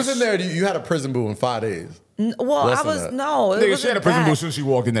trash. You was in there. You had a prison boo in 5 days. Well, Less I than was that. no. It Nigga, she wasn't had a prison that. boo since she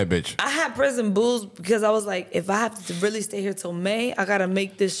walked in that bitch. I had prison booze because I was like, if I have to really stay here till May, I gotta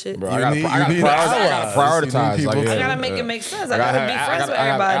make this shit. Bro, You I gotta need prioritize. allies. You need people. I gotta make it make sense. I gotta be friends with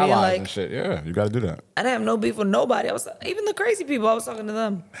everybody. And allies and like, shit. Yeah, you gotta do that. I didn't have no beef with nobody. I was even the crazy people. I was talking to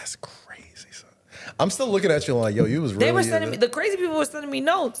them. That's crazy, son. I'm still looking at you like, yo, you was really. They were sending me the crazy people were sending me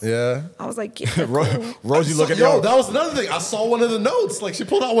notes. Yeah. I was like, yeah, cool. Rosie looking Yo, at that was another thing. I saw one of the notes. Like she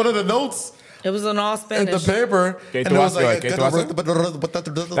pulled out one of the notes It was in all in Spanish. the paper, Que and tú it was haces, like, que tú She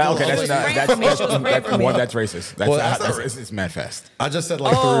Okay, was praying that's for me. She was praying for me. one. That's racist. Well, that's not It's mad fast. I just said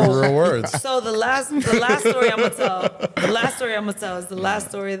like 3 real words. So the last story I'm gonna tell. The last story I'm gonna tell is the last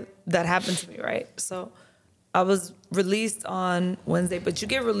story that happened to me. Right. So I was released on Wednesday, but you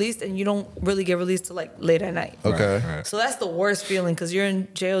get released and you don't really get released till like late at night. Okay. Right. So that's the worst feeling because you're in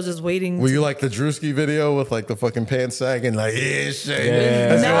jail just waiting. Were you like the Drewski video with like the fucking pants sagging, like shit? Yeah.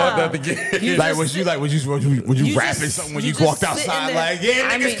 That's Nah. what that begin. You Like, just was you you rapping just- something when you you just walked sit in outside? there. Like, yeah,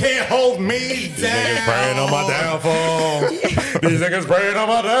 I niggas mean- can't hold me These down. niggas praying on my downfall. These niggas praying on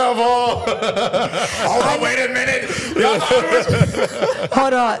my downfall. Hold on, wait a minute. Y'all thought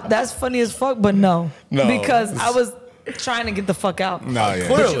hold on. That's funny as fuck, but no, No. because I was trying to get the fuck out. No, yeah.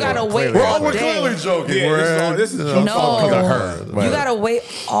 But you gotta wait We're, all we're day. clearly joking. Yeah, this is joke No, because of her. you gotta wait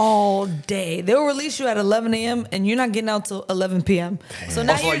all day. They'll release you at 11 a.m. and you're not getting out till 11 p.m. So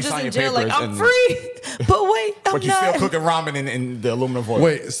now Also, you're you just sign in your jail like, papers I'm and- free. But wait, I'm But you not. still cooking ramen in the aluminum foil.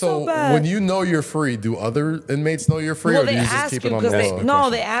 Wait, so So bad. when you know you're free, do other inmates know you're free, Well, or do they you just ask keep you it on the because wall? no,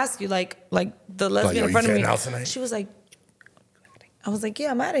 they ask you like the lesbian yo, in you front of me. getting out tonight? She was like, I was like, yeah,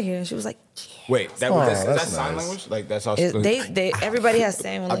 I'm out of here. And she was like, Wait, Oh, that's that's sign nice. language? Like, that's how they everybody has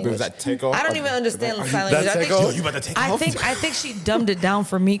sign language. Was that takeoff? I don't even understand Are you- sign language. that I think takeoff? she, You about to take I off? think she dumbed it down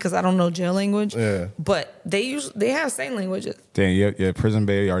for me because I don't know jail language. Yeah. But they have sign languages. Damn, yeah, prison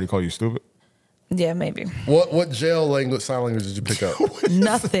baby already called you stupid. Yeah, maybe. What jail language, sign language did you pick up?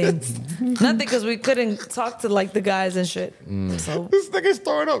 Nothing because we couldn't talk to like the guys and shit. So This nigga's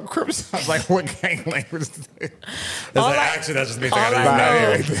throwing up crip sounds like what gang language is this? all like, I- actually, that just means all I I gotta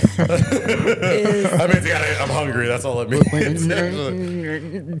know is I mean, I'm hungry. That's all it means.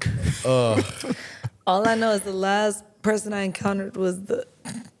 all I know is the last person I encountered was the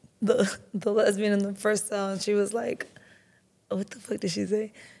lesbian in the first cell, and she was like, "What the fuck did she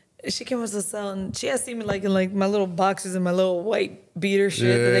say?" She came into the cell and she had seen me like in like my little boxes and my little white beater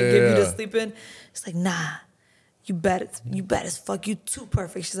shit that they give you to Yeah. sleep in. It's like, nah, you bad as fuck. You too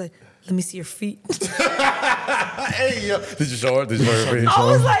perfect. She's like, let me see your feet. Hey, yo. Did you show her? Did you show her? I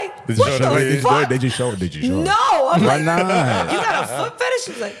was like, Did you what show them the ladies? fuck? Did you show it? Did you show it? No, I'm Why like, not? you got a foot fetish?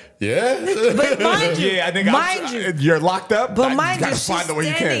 She's like, Yeah. but mind you, Yeah, I think mind you, you're locked up. but mind you, gotta she's find the way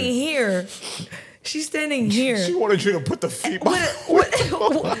you standing can. here. She's standing here. She wanted you to put the feet behind.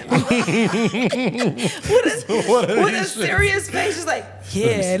 With a serious face, she's like,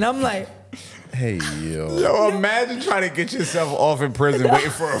 yeah, and I'm like, Hey, yo. Yo, imagine trying to get yourself off in prison, waiting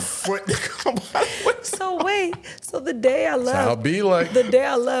for a foot to come out. so wait, so the day I left, I'll be like, the day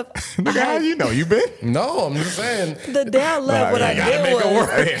I left, Nigga, how you know? You been? no, I'm just saying. the day I left, what I did was,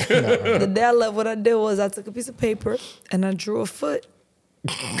 work. the day I left, what I did was I took a piece of paper and I drew a foot,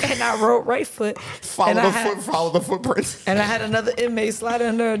 and I wrote right foot, Follow and the I had, foot, follow the footprints. and I had another inmate slide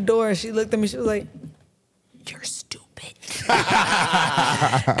under her door, and she looked at me, she was like, "You're stupid."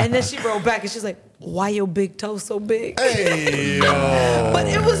 And then she wrote back, and she's like, "Why your big toe so big?" Hey, yo. But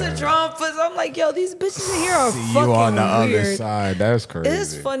it was a drawn foot. So I'm like, yo, these bitches in here are See fucking you on the weird. other side. That's crazy.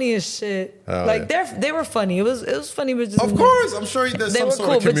 It's funny as shit. Oh, like yeah. they were funny. It was funny, but just Of course, I'm sure there's They some were sort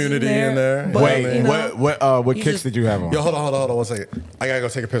cool of bitches community in there. but, Wait, you know, what you kicks just- did you have on? Yo, hold on 1 second. I gotta go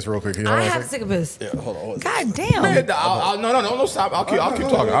take a piss real quick. Can you hold I on a have to second? take a piss. Yeah, hold on. One God damn. Man, no, stop. I'll keep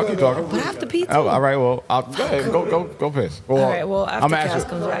talking. I'll keep talking. But I have to pee too. Oh, all right, well, go ahead. Go piss. Well, All right, well, after I'ma ask Cass you,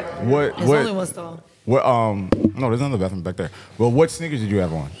 comes back. What? There's only one stall. What? No, there's another bathroom back there. Well, what sneakers did you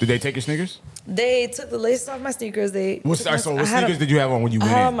have on? Did they take your sneakers? They took the laces off my sneakers. What sneakers did you have on when you I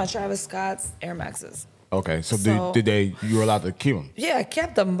went had in? on my Travis Scott's Air Maxes. Okay, so, So- did they? You were allowed to keep them? Yeah, I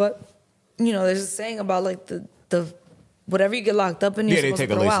kept them, but you know, there's a saying about like the whatever you get locked up in, you're Yeah, they supposed take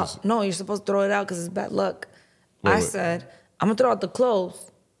to the throw laces. out. No, you're supposed to throw it out because it's bad luck. Wait, I wait. said, I'm gonna throw out the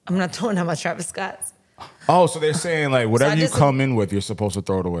clothes. I'm not throwing out my Travis Scott's. Oh, so they're saying like whatever you just- come in with, you're supposed to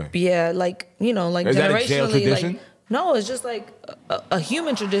throw it away. Yeah, like you know, like Is that a generationally, jail tradition? like no, it's just like a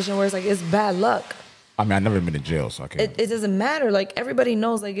human tradition where it's like it's bad luck. I mean, I've never been to jail, so I can't. It doesn't matter. Like everybody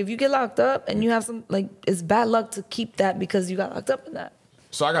knows, like if you get locked up and you have some, like it's bad luck to keep that because you got locked up in that.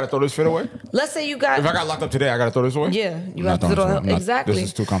 So I gotta throw this fit away? Let's say you got. If I got locked up today, I gotta throw this away? Yeah, you I'm have to not throwing throw this away. it- I'm not- exactly. This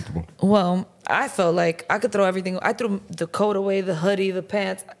is too comfortable. Well, I felt like I could throw everything. I threw the coat away, the hoodie, the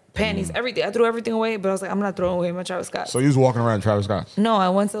pants. panties, everything. I threw everything away, but I was like, I'm not throwing away my Travis Scott. So you was walking around Travis Scott's? No, I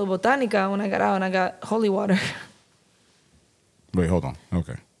went to the Botanica when I got out and I got holy water. Wait, hold on.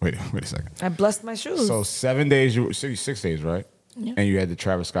 Okay. Wait a second. I blessed my shoes. So 7 days, 6 days, right? Yeah. And you had the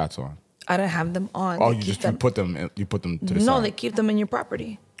Travis Scott's on. I didn't have them on. Oh, They keep you put them to the side. No, they keep them in your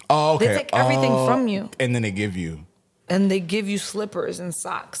property. Oh, okay. They take everything from you. And then they give you. And they give you slippers and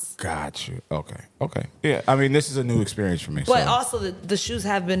socks. Got you. Okay. Yeah, I mean, this is a new experience for me. But so. also, the shoes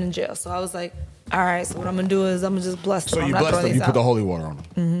have been in jail. So I was like, all right, so what I'm going to do is I'm going to just bless them. So I'm you not blessed throwing them. You these put the out. holy water on them.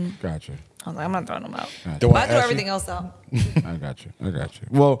 Mm-hmm. Got you. I was like, I'm not throwing them out. Do But I I threw ask everything you? else out. I got you.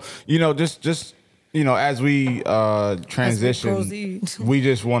 Well, just as we transition, proceed. we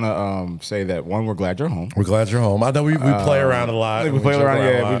just want to say that one, we're glad you're home. We're glad you're home. I know we play around a lot. we play joke around,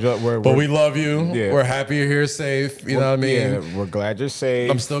 yeah, a lot. we're- But we love you. Yeah. We're happy you're here safe. You know what I mean? Yeah, we're glad you're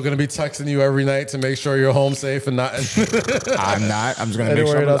safe. I'm still going to be texting you every night to make sure you're home safe and not. I'm not. I'm just gonna make Anywhere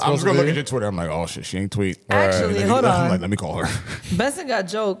sure. you're not I'm supposed just gonna to look be. at your Twitter. I'm like, oh shit, she ain't tweet. Actually, hold I'm on. like, let me call her. Benson got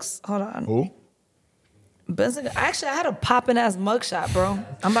jokes. Hold on. Who? Benson, actually, I had a popping ass mugshot, bro.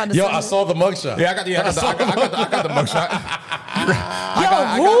 I'm about to Yo, send I it. saw the mugshot. Yeah, I got the mugshot.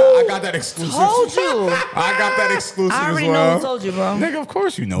 Yo, I got that exclusive. told you? I got that exclusive I already as well. know who told you, bro. Nigga, of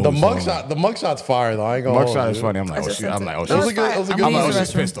course you know. The who's mugshot's fire though. I ain't gonna hold Mugshot you. is funny. I'm like, I oh just shit. sent I'm it. like, oh That shit. was was a good- fire. it was a I'm good gonna I'm use like,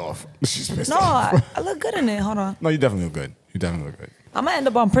 the she's restroom. pissed off. She's pissed No, off. I look good in it. Hold on. No, you definitely look good. You definitely look good. I'm gonna end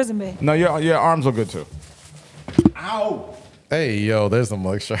up on prison bay. No, your arms look good too. Ow. Hey, yo, there's the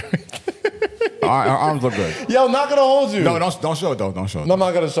mugshot. Our arms look good. Yo, not gonna hold you. No, don't show it though. Don't show it. No, I'm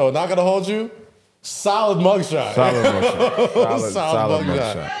not gonna show. Not gonna hold you. Solid mugshot. Solid mugshot. Solid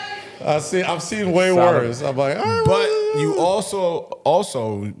mugshot. mugshot. I've seen way Solid. worse. I'm like, all right, But well, you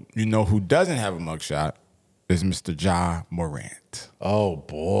also you know who doesn't have a mugshot is Mr. Ja Morant. oh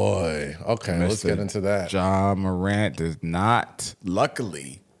boy. Okay, let's get into that. Ja Morant does not,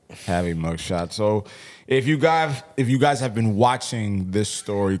 luckily, have a mugshot. So if you guys have been watching this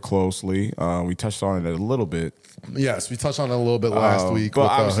story closely, we touched on it a little bit. Yes, we touched on it a little bit last week But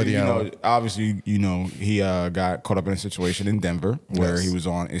with obviously, Hoodie Allen. he got caught up in a situation in Denver where Yes. he was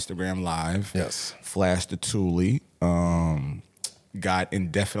on Instagram Live. Yes. Flashed the Thule. Got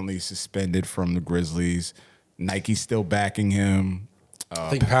indefinitely suspended from the Grizzlies. Nike still backing him. I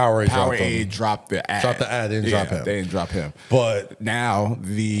think Powerade dropped the ad. Dropped the ad, didn't drop him. They didn't drop him. But Now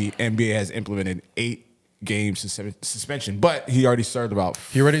the NBA has implemented 8 game suspension, but he already served about.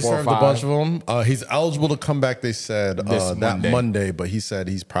 he already 4 or served a 5. bunch of them. He's eligible to come back, they said, This that Monday. Monday, but he said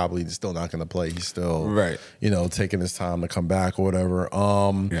he's probably still not going to play. He's still, Right. Taking his time to come back or whatever.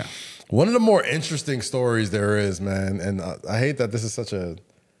 Yeah. One of the more interesting stories there is, man, and I hate that this is such a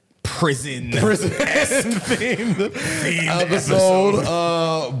Prison themed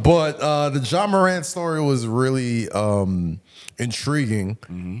episode. But the Ja Morant story was really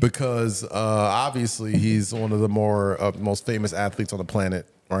intriguing because obviously he's one of the most famous athletes on the planet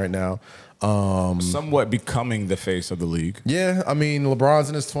right now. somewhat becoming the face of the league. Yeah, I mean, LeBron's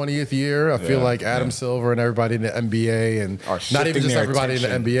in his 20th year. I feel Yeah, like Adam Silver and everybody in the NBA, and Are not even shifting just their everybody in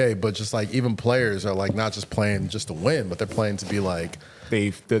attention. the NBA, but just like even players are like not just playing just to win, but they're playing to be like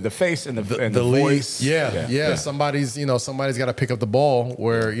The face and the league. voice. Yeah. Somebody's got to pick up the ball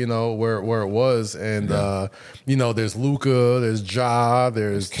where where it was, and there's Luka, there's Ja,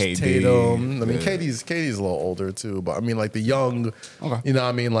 there's KD. Tatum. I mean, Yeah. KD's a little older too, but I mean, like the young. Okay. You know, what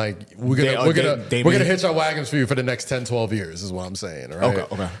I mean, like we're gonna hitch our wagons for you for the next 10, 12 years, is what I'm saying. Right?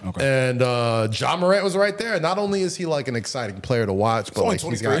 Okay. And Ja Morant was right there. Not only is he like an exciting player to watch, but only like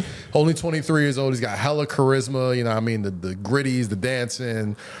he's 23. got only 23 years old. He's got hella charisma. You know, what I mean, the gritties, the dancing,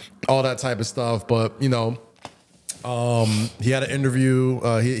 all that type of stuff. But he had an interview.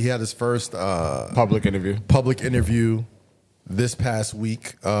 He had his first Public interview this past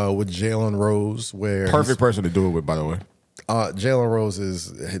week with Jalen Rose, where Perfect person to do it with, by the way. Jalen Rose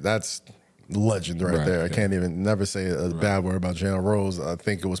that's legend right there. I yeah. can't even never say a bad word about Jalen Rose. I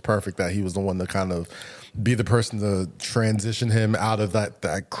think it was perfect that he was the one to kind of be the person to transition him out of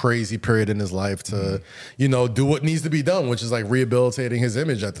that crazy period in his life to, do what needs to be done, which is like rehabilitating his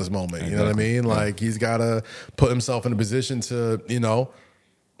image at this moment. You know what I mean? Like he's got to put himself in a position to,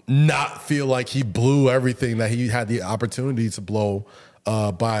 not feel like he blew everything that he had the opportunity to blow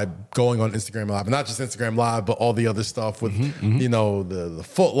by going on Instagram Live. And not just Instagram Live, but all the other stuff with, the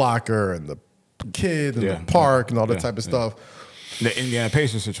Foot Locker and the kid and the park and all that type of stuff. The Indiana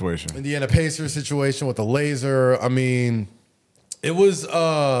Pacers situation. Indiana Pacers situation with the laser. I mean, it was.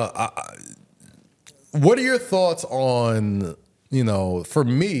 What are your thoughts on? For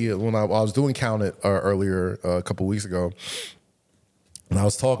me, when I was doing Count It earlier a couple weeks ago, and I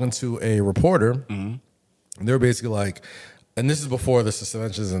was talking to a reporter, and they were basically like, and this is before the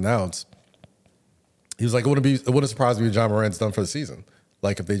suspension is announced. He was like, it wouldn't surprise me if John Morant's done for the season.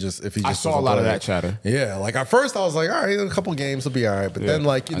 Like if he just I saw a lot of that chatter. Yeah, like at first I was like, all right, a couple games will be all right, but then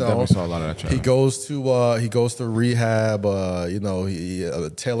like I definitely saw a lot of that chatter. he goes to rehab.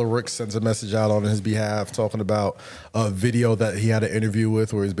 Taylor Ricks sends a message out on his behalf talking about a video that he had an interview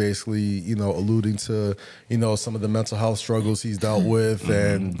with where he's basically alluding to some of the mental health struggles he's dealt with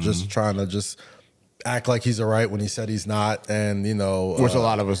and just trying to just act like he's all right when he said he's not, and which a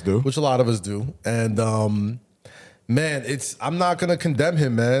lot of us do, and man, I'm not gonna condemn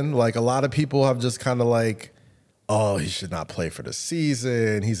him, man. Like a lot of people have just kind of like, oh, he should not play for the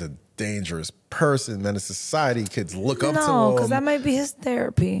season. He's a dangerous person. Then in society, kids look up to him. No, because that might be his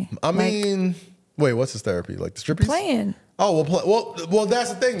therapy. I mean, wait, what's his therapy? Like the strippies? Playing. Oh, well,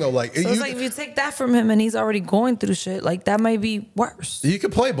 that's the thing though. Like, so it's like if you take that from him and he's already going through shit, like that might be worse. You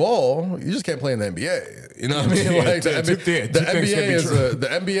can play ball. You just can't play in the NBA. You know what I mean? Like the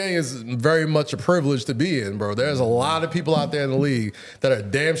NBA is very much a privilege to be in, bro. There's a lot of people out there in the league that are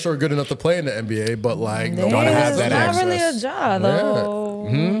damn sure good enough to play in the NBA, but like no one has that access. It's not really a job though.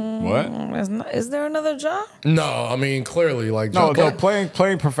 Yeah. What? Is there another job? No, I mean clearly like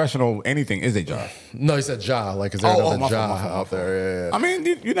playing professional anything is a job. No, he said job. Like is there another job out there? Yeah. I mean,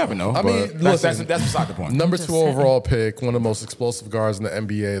 you never know. I mean, that's beside the point. Number 2 overall pick, one of the most explosive guards in the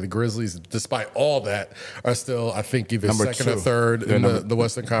NBA. The Grizzlies, despite all that, are still, I think, either second or third in the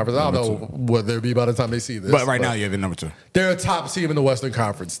Western Conference. I don't know what they'll be by the time they see this. But right now, you have the number 2. They're a top team in the Western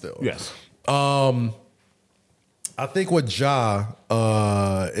Conference still. Yes. I think with Ja,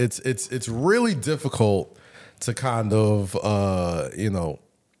 it's really difficult to kind of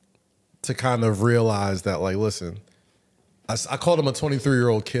realize that, like, listen, I called him a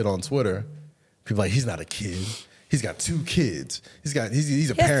 23-year-old kid on Twitter. People like, he's not a kid. He's got 2 kids. He's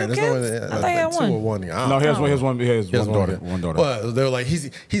a parent. There's no I thought 2 or 1. No, he has one daughter. One daughter. But they're like,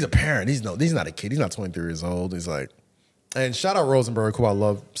 he's a parent. He's not a kid. He's not 23 years old. He's like, and shout out Rosenberg, who I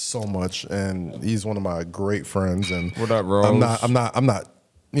love so much, and he's one of my great friends. And what up, Rose? I'm not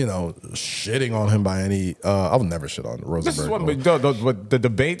shitting on him by any. I would never shit on Rosenberg. This is what the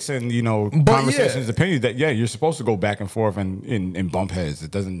debates and conversations, opinions that you're supposed to go back and forth and bump heads.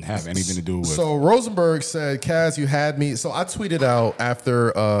 It doesn't have anything to do with. So Rosenberg said, "Kaz, you had me." So I tweeted out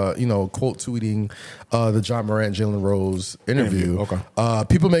after quote tweeting the John Morant Jalen Rose interview. Okay.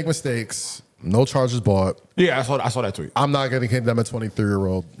 People make mistakes. No charges bought. Yeah, I saw that tweet. I'm not going to condemn a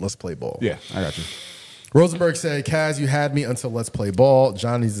 23-year-old. Let's play ball. Yeah, I got you. Rosenberg said, Kaz, you had me until let's play ball.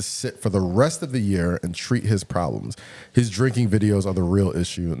 John needs to sit for the rest of the year and treat his problems. His drinking videos are the real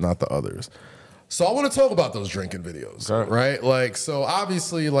issue, not the others. So I want to talk about those drinking videos, right? Like, so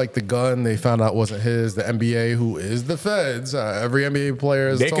obviously, like the gun they found out wasn't his. The NBA, who is the feds, every NBA player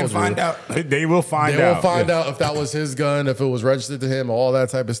has told you. They can find out. They will find out. They will find out if that was his gun, if it was registered to him, all that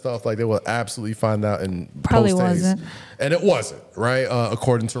type of stuff. Like, they will absolutely find out in probably post-haste. wasn't. And it wasn't, right?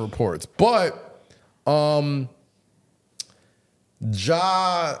 According to reports. But Ja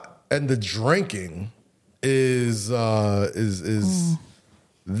and the drinking is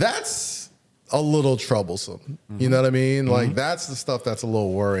that's a little troublesome. You know what I mean? Like, that's the stuff that's a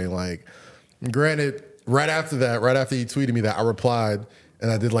little worrying. Like, granted, right after he tweeted me that, I replied and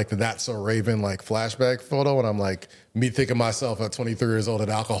I did like the That's So Raven like flashback photo, and I'm like, me thinking myself at 23 years old at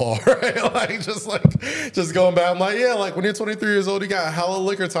alcohol, right? just going back. I'm like, yeah, like when you're 23 years old, you got hella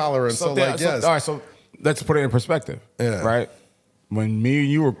liquor tolerance. So yes. All right, so let's put it in perspective. Yeah. Right? When me and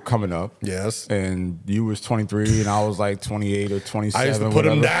you were coming up, yes, and you was 23 and I was like 28 or 27. I used to put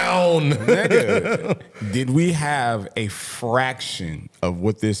him down. Nigga, did we have a fraction of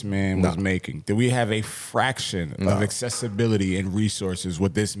what this man was making? Did we have a fraction of accessibility and resources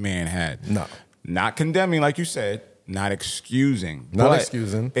what this man had? No. Not condemning, like you said. Not excusing. Not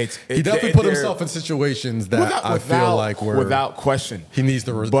excusing. He definitely put himself in situations that I feel like were... Without question. He needs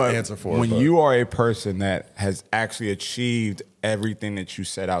to answer for. When you are a person that has actually achieved everything that you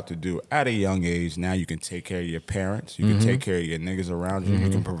set out to do at a young age, now you can take care of your parents. You can take care of your niggas around you. You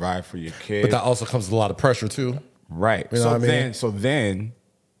can provide for your kids. But that also comes with a lot of pressure, too. Right. You know what I mean? So then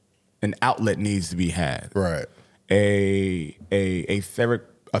an outlet needs to be had. Right. A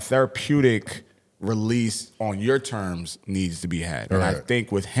therapeutic release on your terms needs to be had. And I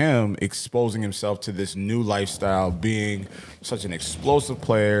think with him exposing himself to this new lifestyle, being such an explosive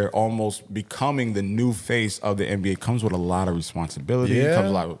player, almost becoming the new face of the NBA, comes with a lot of responsibility,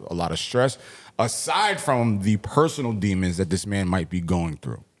 comes with a lot of stress, aside from the personal demons that this man might be going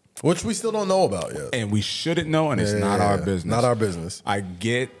through. Which we still don't know about yet. And we shouldn't know, and it's not our business. Not our business. I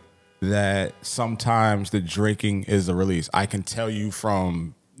get that sometimes the drinking is a release. I can tell you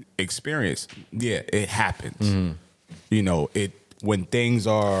from experience, it happens. when things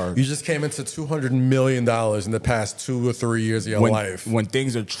are You just came into $200 million in the past 2 or 3 years of your life. when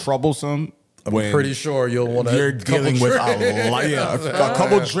things are troublesome. I'm pretty sure you'll want to. You're dealing with a lot. Yeah, a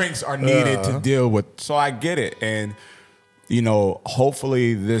couple drinks are needed to deal with. So I get it, and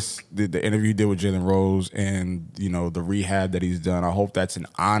hopefully the interview he did with Jalen Rose and the rehab that he's done. I hope that's an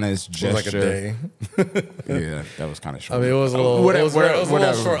honest gesture. It was like a day. Yeah, that was kind of short. I mean, it was a little, it was a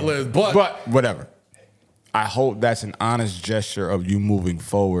little short-lived, but whatever. I hope that's an honest gesture of you moving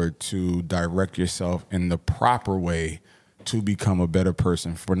forward to direct yourself in the proper way to become a better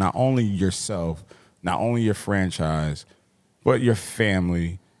person for not only yourself, not only your franchise, but your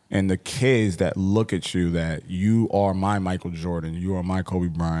family and the kids that look at you that you are my Michael Jordan, you are my Kobe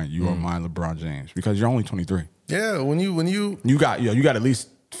Bryant, you are my LeBron James, because you're only 23. Yeah, when you got at least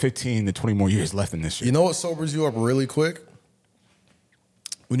 15 to 20 more years left in this shit. You know what sobers you up really quick?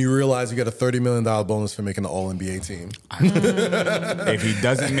 When you realize you get a $30 million bonus for making the All-NBA team. If he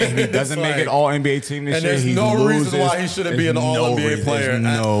doesn't make an All-NBA team this year, there's no reason why he shouldn't be an All-NBA player. There's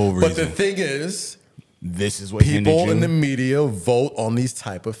no reason. But the thing is, this is what people in the media vote on these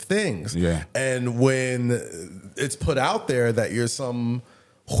type of things. Yeah. And when it's put out there that you're some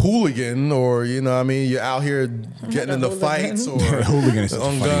hooligan or you're out here getting into fights or hooligan is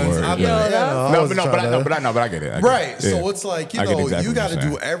on funny guns. word. But I get it. Right. Yeah. So it's like, you got to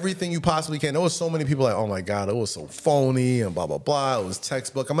do everything you possibly can. There was so many people like, oh my God, it was so phony and blah, blah, blah. It was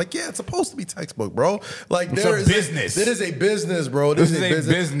textbook. I'm like, yeah, it's supposed to be textbook, bro. Like it's a business. It is a business, bro. This is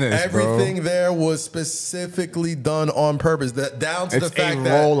a business, Everything there was specifically done on purpose. Down to the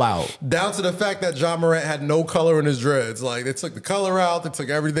fact that John Morant had no color in his dreads. Like they took the color out. They took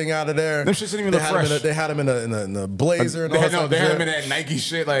everything out of there. Them shit didn't even look fresh. They had him in a blazer and they all had, that. They had him in that Nike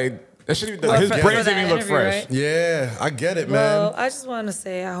shit. Like that shit. His braids didn't even look fresh. Right? Yeah, I get it, Well, man. I just want to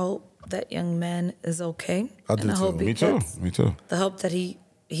say I hope that young man is okay. I do too. Me too. The help that he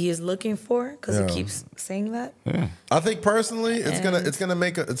is looking for, because he keeps saying that. Yeah. I think personally, it's gonna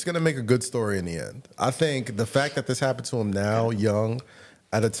make a good story in the end. I think the fact that this happened to him now, young,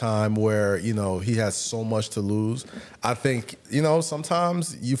 at a time where he has so much to lose. I think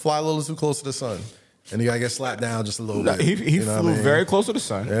sometimes you fly a little too close to the sun, and you gotta get slapped down just a little bit. He flew very close to the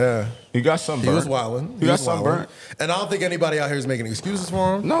sun. Yeah, he got sunburned. He was wilding. He got sunburned. And I don't think anybody out here is making excuses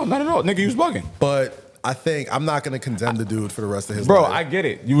for him. No, not at all. Nigga, he was bugging. But I think I'm not gonna condemn the dude for the rest of his life. life. I get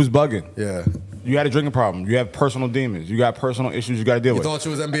it. You was bugging. Yeah. You had a drinking problem. You have personal demons. You got personal issues you got to deal with. You thought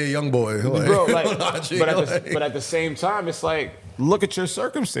you was NBA young boy, bro. But at the same time, it's like, look at your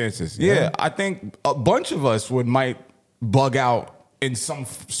circumstances. Yeah, I think a bunch of us might bug out in some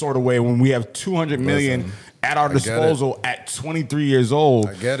sort of way when we have $200 million at our disposal at 23 years old.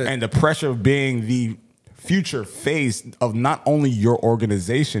 I get it. And the pressure of being the future face of not only your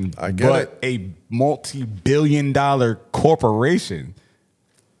organization but a multi-billion-dollar corporation.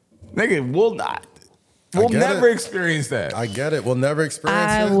 Nigga, we'll never experience that. I get it. We'll never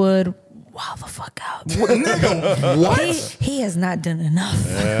experience it. I would wow the fuck out. Nigga, what? He has not done enough.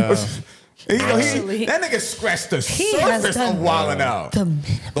 Yeah. That nigga scratched the surface of wilding out. The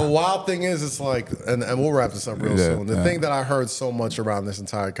wild thing is, it's like, and we'll wrap this up real soon. The thing that I heard so much around this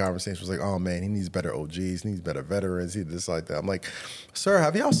entire conversation was like, oh man, he needs better OGs, he needs better veterans, he this like that. I'm like, sir,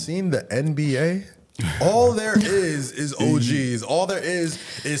 have y'all seen the NBA? All there is OGs. All there is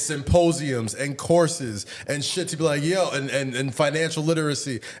symposiums and courses and shit to be like, yo, and financial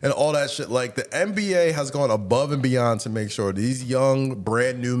literacy and all that shit. Like the NBA has gone above and beyond to make sure these young,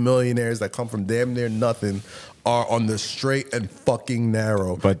 brand new millionaires that come from damn near nothing are on the straight and fucking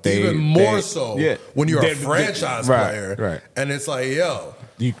narrow. But even more so when you're a franchise player. Right. And it's like, yo.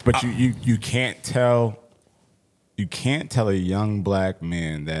 You can't tell a young black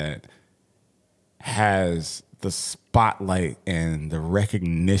man that has the spotlight and the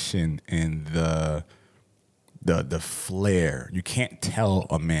recognition and the flair. You can't tell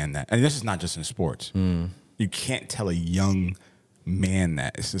a man that. And this is not just in sports. You can't tell a young man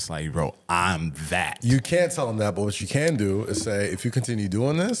that. It's just like, bro, I'm that. You can't tell him that, but what you can do is say, if you continue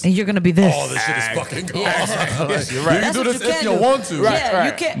doing this, and you're gonna be this. Oh, this shit is fucking cool. Yes, you're right. You can do this if you want to. Yeah,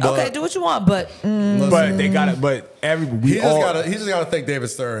 you can. Okay, do what you want, but they got it. But he just gotta thank David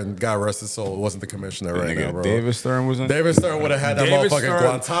Stern. God rest his soul. Wasn't the commissioner right now, bro. David Stern was in. David Stern would have had that motherfucking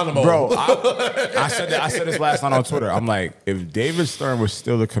Guantanamo, bro. I said this last night on Twitter. I'm like, if David Stern was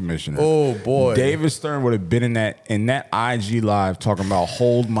still the commissioner, oh boy, David Stern would have been in that IG live talking about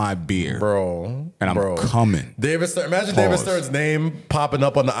hold my beer, bro, and I'm coming. David Stern. Imagine David Stern's name popping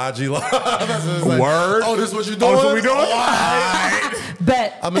up on the IG live. Word. Oh, this is what you doing? Oh, this what we doing? Right.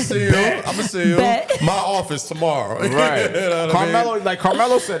 Bet. I'm gonna see you. Bet. My office tomorrow. Right. You know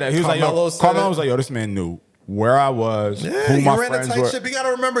Carmelo said that. He was Carmelo was like, yo, this man knew where I was, Yeah, who my he ran a friends tight were. ship. You got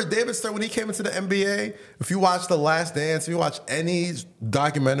to remember, David Stern, when he came into the NBA, if you watch The Last Dance, if you watch any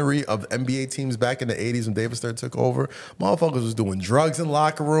documentary of NBA teams back in the 80s when David Stern took over, motherfuckers was doing drugs in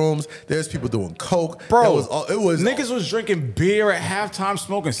locker rooms. There's people doing coke. Bro, it was niggas was drinking beer at halftime,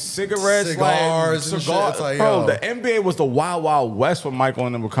 smoking cigarettes, cigars and shit. It's like, bro, yo. the NBA was the wild, wild west when Michael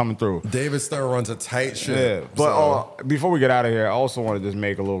and them were coming through. David Stern runs a tight ship. Yeah, but before we get out of here, I also want to just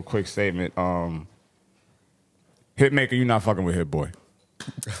make a little quick statement. Hitmaker, you not fucking with Hit Boy.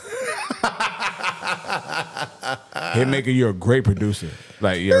 Hitmaker, you're a great producer.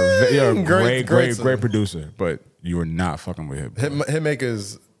 Like you're a great producer, but you are not fucking with Hit Boy.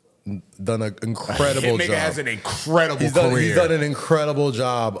 Hitmaker's done an incredible Hitmaker job. has an incredible career. He's done an incredible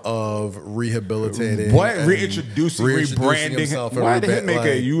job of rehabilitating. What? Reintroducing, rebranding himself. Why the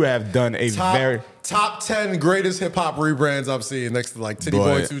Hitmaker, you have done a top 10 greatest hip hop rebrands I've seen next to like Titty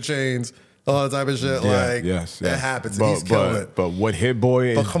Boy, 2 Chainz, all that type of shit. It happens. He's killing it. But what Hit Boy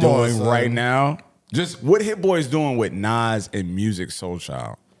is doing right now, just what Hit Boy is doing with Nas and Music Soul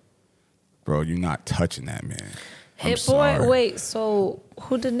Child, bro, you're not touching that, man. Hit Boy, wait, so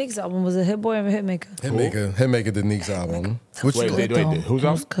who did Nick's album? Was it Hit Boy or Hitmaker? Hitmaker did Neek's album. Wait, whose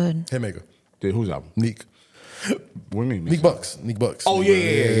album? Good. Hitmaker. Did whose album? Neek. What do you mean? Neek Bucks. Oh,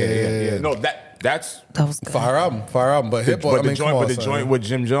 yeah. No, that was good. Fire album. But Hit Boy, the joint with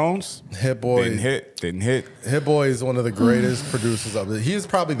Jim Jones, Hit Boy didn't hit. Hit Boy is one of the greatest producers of he is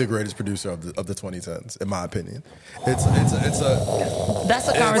probably the greatest producer of the 2010s, in my opinion. That's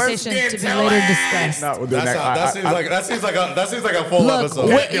a conversation to be later discussed. That seems like a full episode.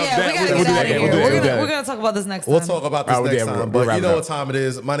 We gotta get out of here. We're gonna talk about this next time. We'll talk about this next time. But you know what time it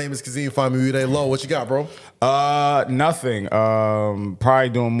is. My name is Kazim Famiude. Lo, what you got, bro? Nothing. Probably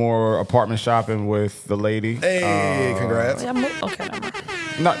doing more apartment shopping with the lady. Hey, congrats. Okay, never mind.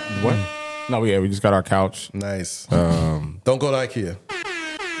 Not what? No, we just got our couch. Nice. Don't go to IKEA.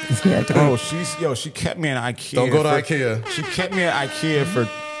 She kept me in IKEA. Don't go to IKEA. She kept me at IKEA for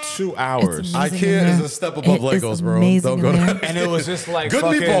 2 hours. IKEA is a step above Legos, bro. Don't go to. And it was just like good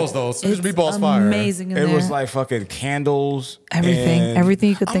meatballs though. Swedish meatballs fire. Amazing. It was like fucking candles. Everything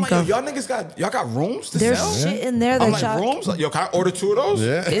you could think of. Y'all niggas got rooms to There's sell? shit in there that y'all rooms. Like, can I order 2 of those?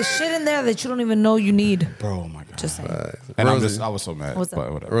 Yeah. There's shit in there that you don't even know you need. Bro, oh my god. Just saying. And Rosie, I was so mad. What's up?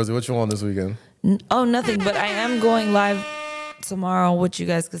 But whatever. Rosie, what you on this weekend? Oh, nothing. But I am going live tomorrow, which you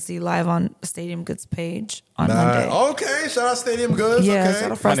guys could see live on Stadium Goods page on Monday. Okay, shout out Stadium Goods. Yeah, okay. shout out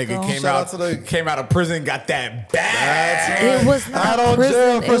My Fresco. nigga came out of prison, got that bag. It was not out on prison.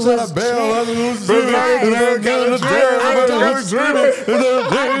 jail, It fresh was out of bail.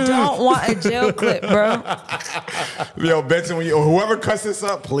 I don't want a jail clip, bro. Yo, Benson, whoever cuts this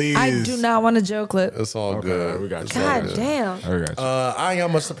up, please. I do not want a jail clip. It's all good. We got you. God damn. I got you. I ain't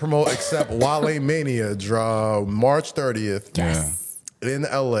got much to promote except Wale Mania draw March 30th in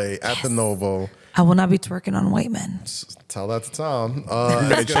LA at the Novo. I will not be twerking on white men. Tell that to Tom. You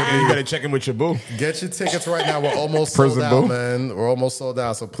gotta check in with your boo. Get your tickets right now. We're almost sold out, man. We're almost sold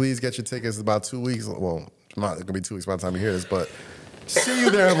out. So please get your tickets. It's about 2 weeks. Well, it's not going to be 2 weeks by the time you hear this, but see you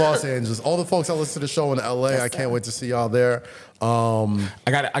there in Los Angeles. All the folks that listen to the show in LA, I can't wait to see y'all there. I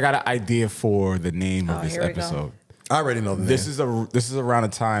got an idea for the name of this episode. I already know the name. This is around the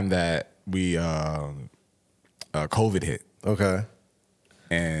time that we COVID hit. Okay.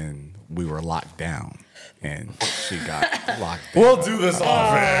 And we were locked down. And she got locked down. We'll do this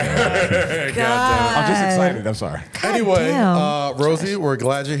off air. God. I'm just excited. I'm sorry. Anyway, Rosie, we're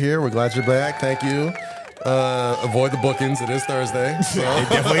glad you're here. We're glad you're back. Thank you. Avoid the bookings. It is Thursday. So. It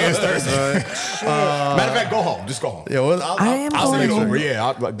definitely is Thursday. Matter of fact, go home. Just go home. Yeah, well, I'll stay over.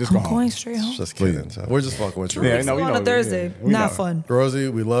 Yeah, just go home. Going straight home. Just kidding. We're just fucking with you. Yeah, no, on a Thursday. Not fun. Rosie,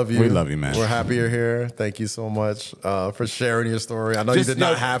 we love you. We love you, man. We're happy you're here. Thank you so much for sharing your story. I know you did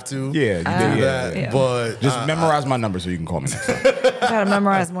not have to. Yeah, you did that. But just memorize my number so you can call me next time. I gotta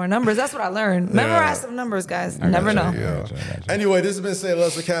memorize more numbers. That's what I learned. Memorize some numbers, guys. Never know. Anyway, this has been Say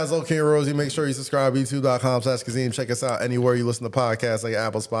Less with Kaz, OK, and Rosie. Make sure you subscribe youtube.com/Kazim. Check us out anywhere you listen to podcasts like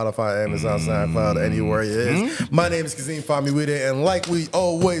Apple, Spotify, Amazon, SoundCloud, anywhere it is. My name is Kazim Famiude, and like we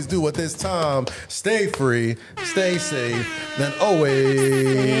always do at this time, stay free, stay safe, then always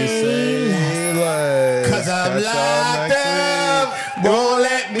say less. 'Cause I'm locked up, won't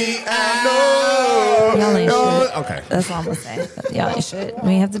let me out. Y'all ain't shit. Okay. That's all I'm gonna say. Y'all ain't shit.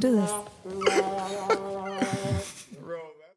 We have to do this.